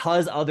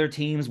because other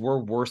teams were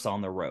worse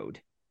on the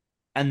road.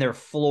 and their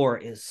floor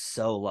is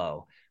so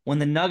low. When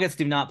the Nuggets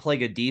do not play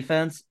good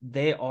defense,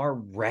 they are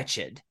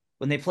wretched.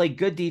 When they play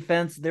good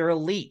defense, they're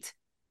elite.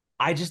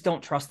 I just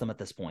don't trust them at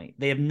this point.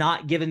 They have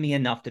not given me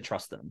enough to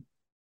trust them.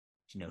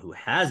 You know who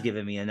has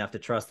given me enough to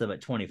trust them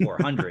at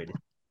 2,400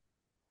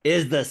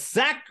 is the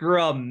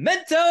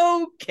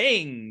Sacramento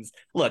Kings.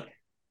 Look,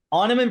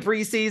 on them in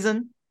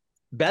preseason,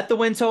 bet the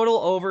win total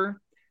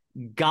over,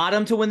 got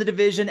them to win the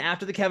division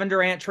after the Kevin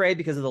Durant trade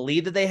because of the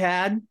lead that they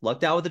had,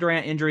 lucked out with the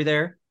Durant injury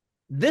there.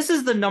 This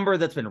is the number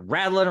that's been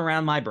rattling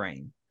around my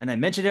brain. And I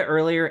mentioned it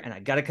earlier, and I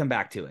got to come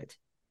back to it.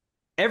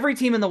 Every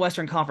team in the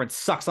Western Conference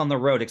sucks on the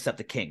road except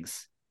the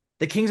Kings.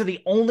 The Kings are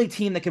the only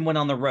team that can win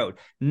on the road.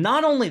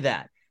 Not only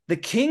that, the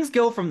Kings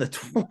go from the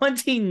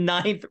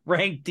 29th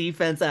ranked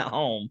defense at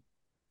home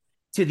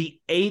to the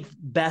 8th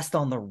best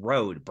on the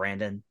road,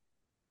 Brandon.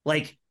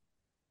 Like,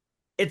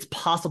 it's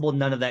possible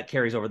none of that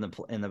carries over in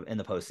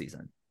the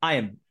postseason. I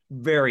am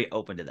very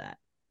open to that.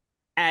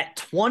 At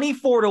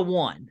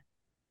 24-1,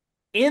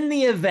 in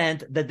the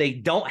event that they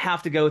don't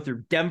have to go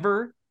through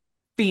Denver,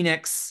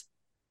 Phoenix,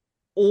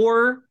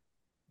 or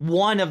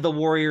one of the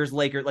Warriors,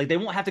 Lakers, like they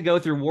won't have to go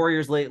through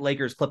Warriors,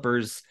 Lakers,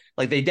 Clippers.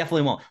 Like they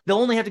definitely won't. They'll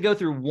only have to go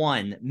through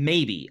one,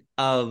 maybe,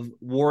 of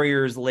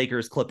Warriors,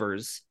 Lakers,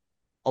 Clippers,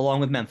 along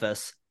with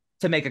Memphis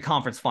to make a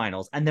conference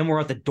finals. And then we're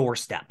at the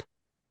doorstep.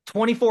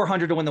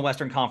 2,400 to win the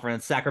Western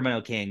Conference.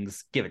 Sacramento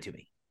Kings, give it to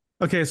me.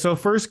 Okay, so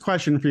first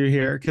question for you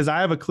here, because I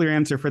have a clear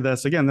answer for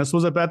this. Again, this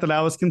was a bet that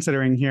I was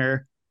considering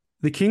here.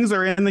 The Kings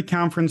are in the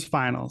conference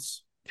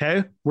finals.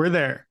 Okay, we're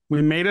there.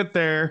 We made it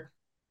there.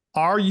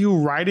 Are you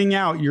writing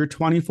out your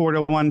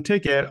 24-1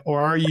 ticket,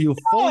 or are you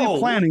fully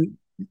planning?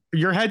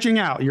 You're hedging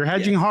out. You're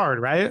hedging hard,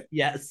 right?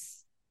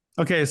 Yes.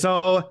 Okay,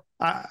 so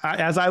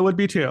as I would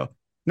be too.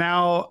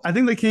 Now, I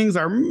think the Kings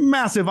are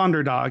massive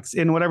underdogs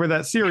in whatever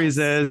that series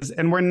is,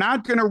 and we're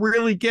not going to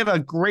really get a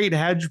great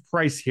hedge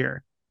price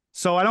here.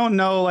 So I don't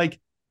know,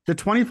 like the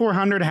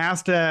 2,400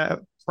 has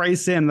to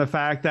price in the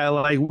fact that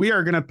like we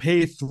are going to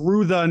pay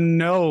through the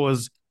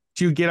nose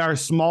to get our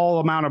small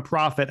amount of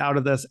profit out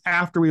of this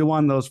after we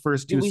won those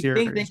first two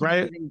series,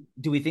 right?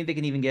 Do we think they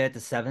can even get it to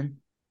 7?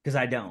 Because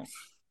I don't.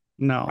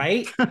 No.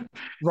 Right?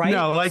 Right?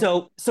 No, like,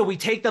 so we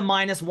take the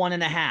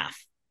 -1.5.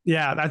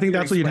 Yeah, I think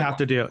that's what you'd have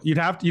to do. You'd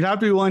have to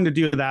be willing to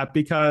do that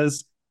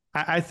because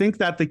I think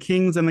that the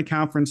Kings in the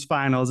conference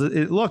finals,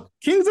 look,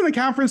 Kings in the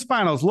conference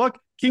finals, look,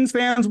 Kings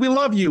fans, we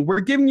love you.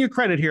 We're giving you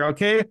credit here,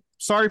 okay?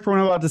 Sorry for what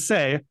I'm about to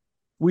say.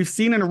 We've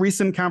seen in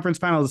recent conference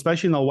finals,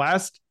 especially in the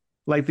West,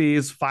 like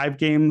these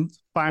 5-game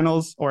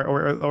finals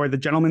or the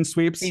gentleman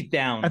sweeps. Deep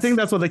down. I think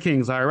that's what the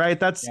Kings are, right?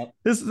 This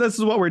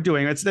is what we're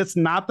doing. It's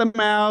not the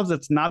Mavs,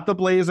 it's not the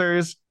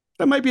Blazers.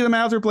 That might be the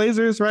Mavs or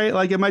Blazers, right?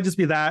 Like it might just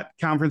be that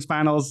conference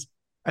finals.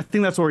 I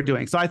think that's what we're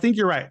doing. So I think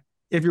you're right.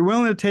 If you're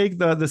willing to take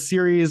the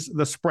series,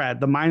 the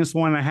spread, the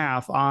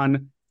 -1.5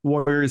 on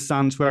Warriors,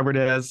 Suns, whoever it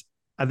is,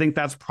 I think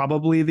that's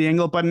probably the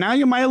angle. But now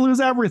you might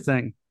lose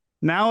everything.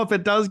 Now, if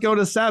it does go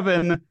to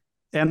 7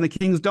 and the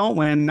Kings don't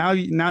win, now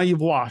you've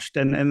washed.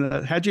 And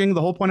the hedging,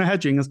 the whole point of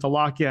hedging is to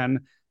lock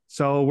in.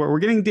 So we're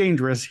getting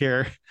dangerous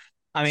here.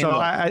 I mean, so look,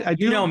 I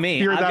do you know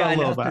me. fear I've that got a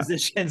little enough bit.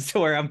 positions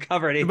to where I'm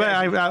covered.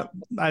 But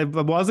I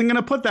wasn't going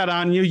to put that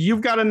on you.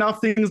 You've got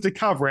enough things to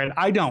cover it.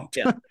 I don't.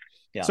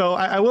 Yeah. So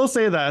I will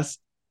say this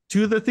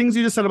to the things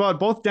you just said about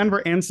both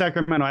Denver and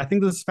Sacramento. I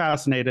think this is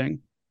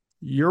fascinating.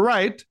 You're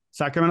right.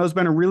 Sacramento's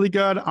been really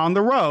good on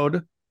the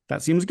road.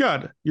 That seems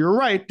good. You're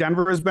right.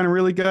 Denver has been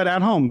really good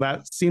at home.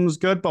 That seems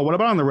good. But what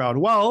about on the road?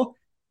 Well,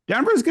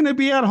 Denver's going to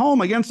be at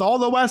home against all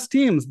the West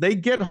teams. They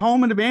get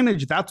home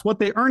advantage. That's what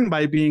they earn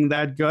by being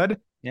that good.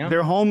 Yeah.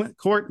 Their home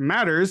court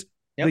matters.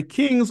 Yep. The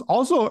Kings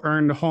also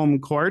earned home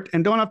court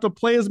and don't have to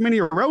play as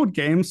many road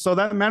games. So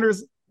that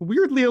matters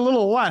weirdly a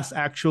little less,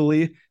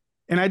 actually.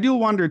 And I do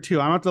wonder, too,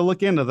 I'm going to have to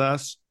look into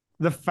this.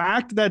 The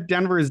fact that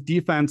Denver's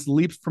defense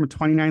leaps from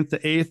 29th to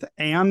 8th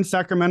and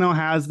Sacramento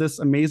has this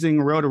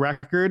amazing road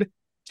record,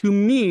 to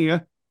me,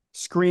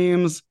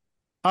 screams,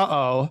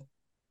 are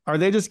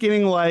they just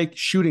getting like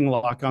shooting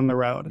luck on the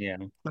road? Yeah.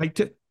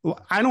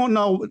 I don't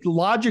know.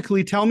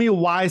 Logically, tell me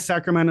why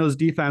Sacramento's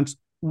defense,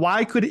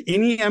 why could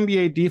any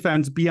NBA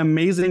defense be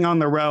amazing on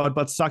the road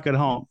but suck at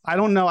home? I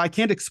don't know. I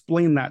can't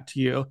explain that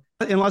to you.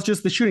 Unless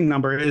just the shooting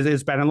number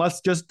is bad,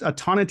 unless just a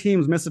ton of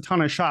teams miss a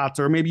ton of shots,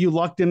 or maybe you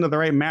lucked into the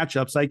right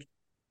matchups. Like,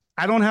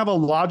 I don't have a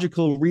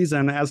logical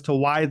reason as to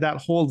why that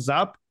holds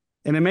up.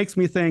 And it makes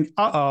me think,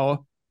 are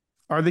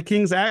the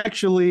Kings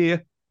actually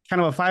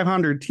kind of a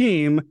 500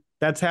 team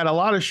that's had a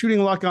lot of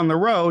shooting luck on the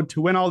road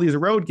to win all these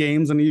road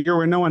games in a year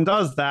where no one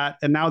does that,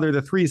 and now they're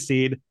the 3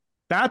 seed?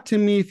 That to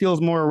me feels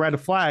more a red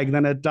flag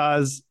than it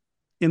does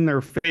in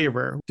their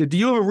favor. Do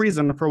you have a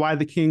reason for why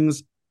the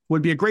Kings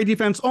would be a great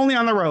defense only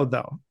on the road,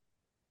 though?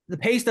 The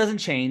pace doesn't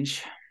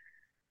change,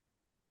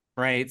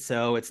 right?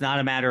 So it's not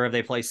a matter of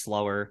they play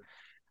slower.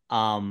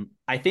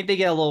 I think they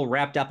get a little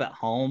wrapped up at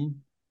home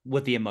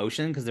with the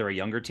emotion because they're a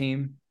younger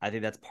team. I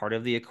think that's part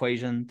of the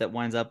equation that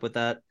winds up with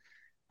that.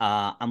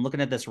 I'm looking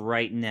at this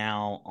right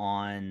now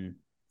on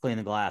Clean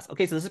the Glass.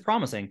 Okay, so this is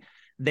promising.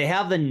 They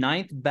have the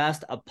 9th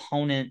best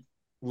opponent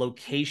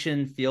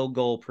location field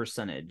goal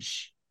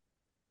percentage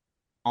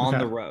on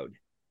the road.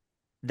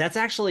 That's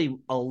actually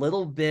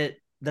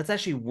that's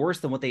actually worse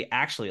than what they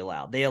actually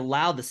allow. They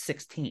allow the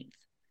 16th.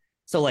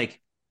 So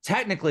like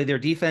technically their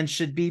defense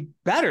should be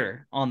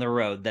better on the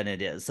road than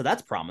it is. So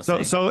that's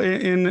promising. So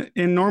in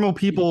normal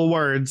people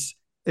words,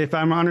 if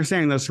I'm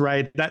understanding this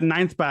right, that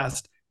ninth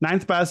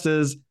best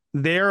is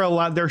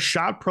their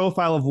shot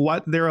profile of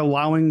what they're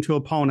allowing to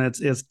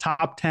opponents is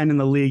top 10 in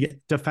the league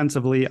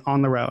defensively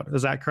on the road.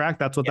 Is that correct?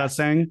 That's what that's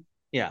saying?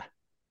 Yeah.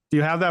 Do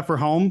you have that for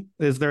home?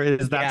 Is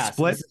that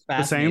split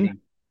the same?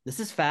 This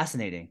is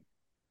fascinating.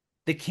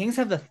 The Kings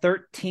have the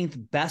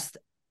 13th best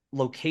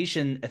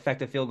location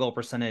effective field goal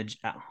percentage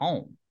at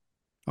home.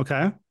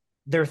 Okay.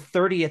 They're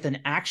 30th in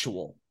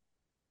actual.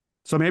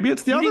 So maybe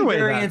it's the other way.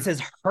 Variance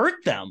has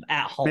hurt them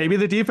at home. Maybe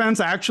the defense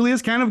actually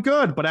is kind of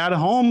good, but at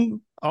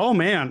home, oh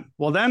man.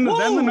 Well, then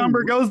the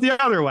number goes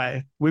the other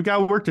way. We've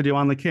got work to do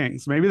on the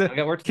Kings. Maybe the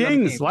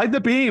Kings light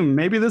the beam.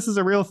 Maybe this is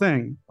a real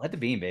thing. Light the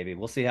beam, baby.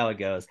 We'll see how it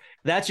goes.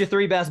 That's your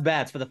 3 best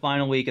bets for the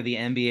final week of the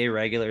NBA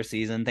regular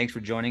season. Thanks for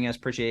joining us.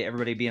 Appreciate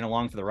everybody being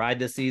along for the ride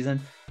this season.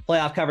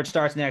 Playoff coverage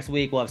starts next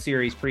week. We'll have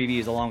series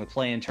previews along with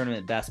play-in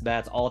tournament best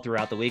bets all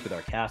throughout the week with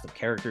our cast of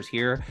characters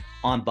here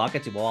on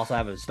Buckets. We'll also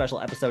have a special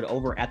episode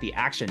over at the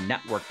Action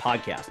Network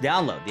podcast.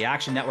 Download the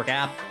Action Network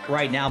app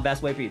right now.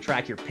 Best way for you to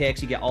track your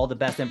picks. You get all the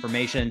best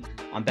information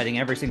on betting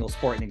every single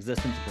sport in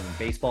existence, including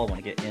baseball.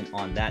 Want to get in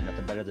on that?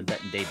 Nothing better than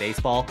betting day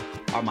baseball.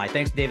 My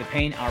thanks to David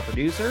Payne, our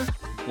producer.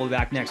 We'll be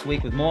back next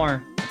week with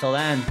more. Until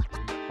then,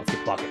 let's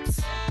get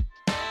buckets.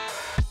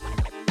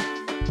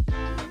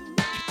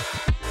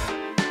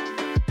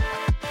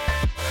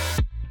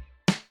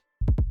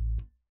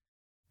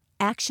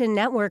 Action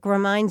Network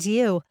reminds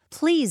you,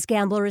 please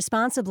gamble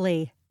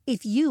responsibly.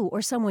 If you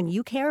or someone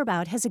you care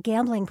about has a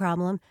gambling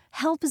problem,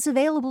 help is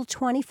available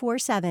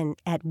 24/7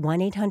 at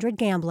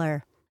 1-800-GAMBLER.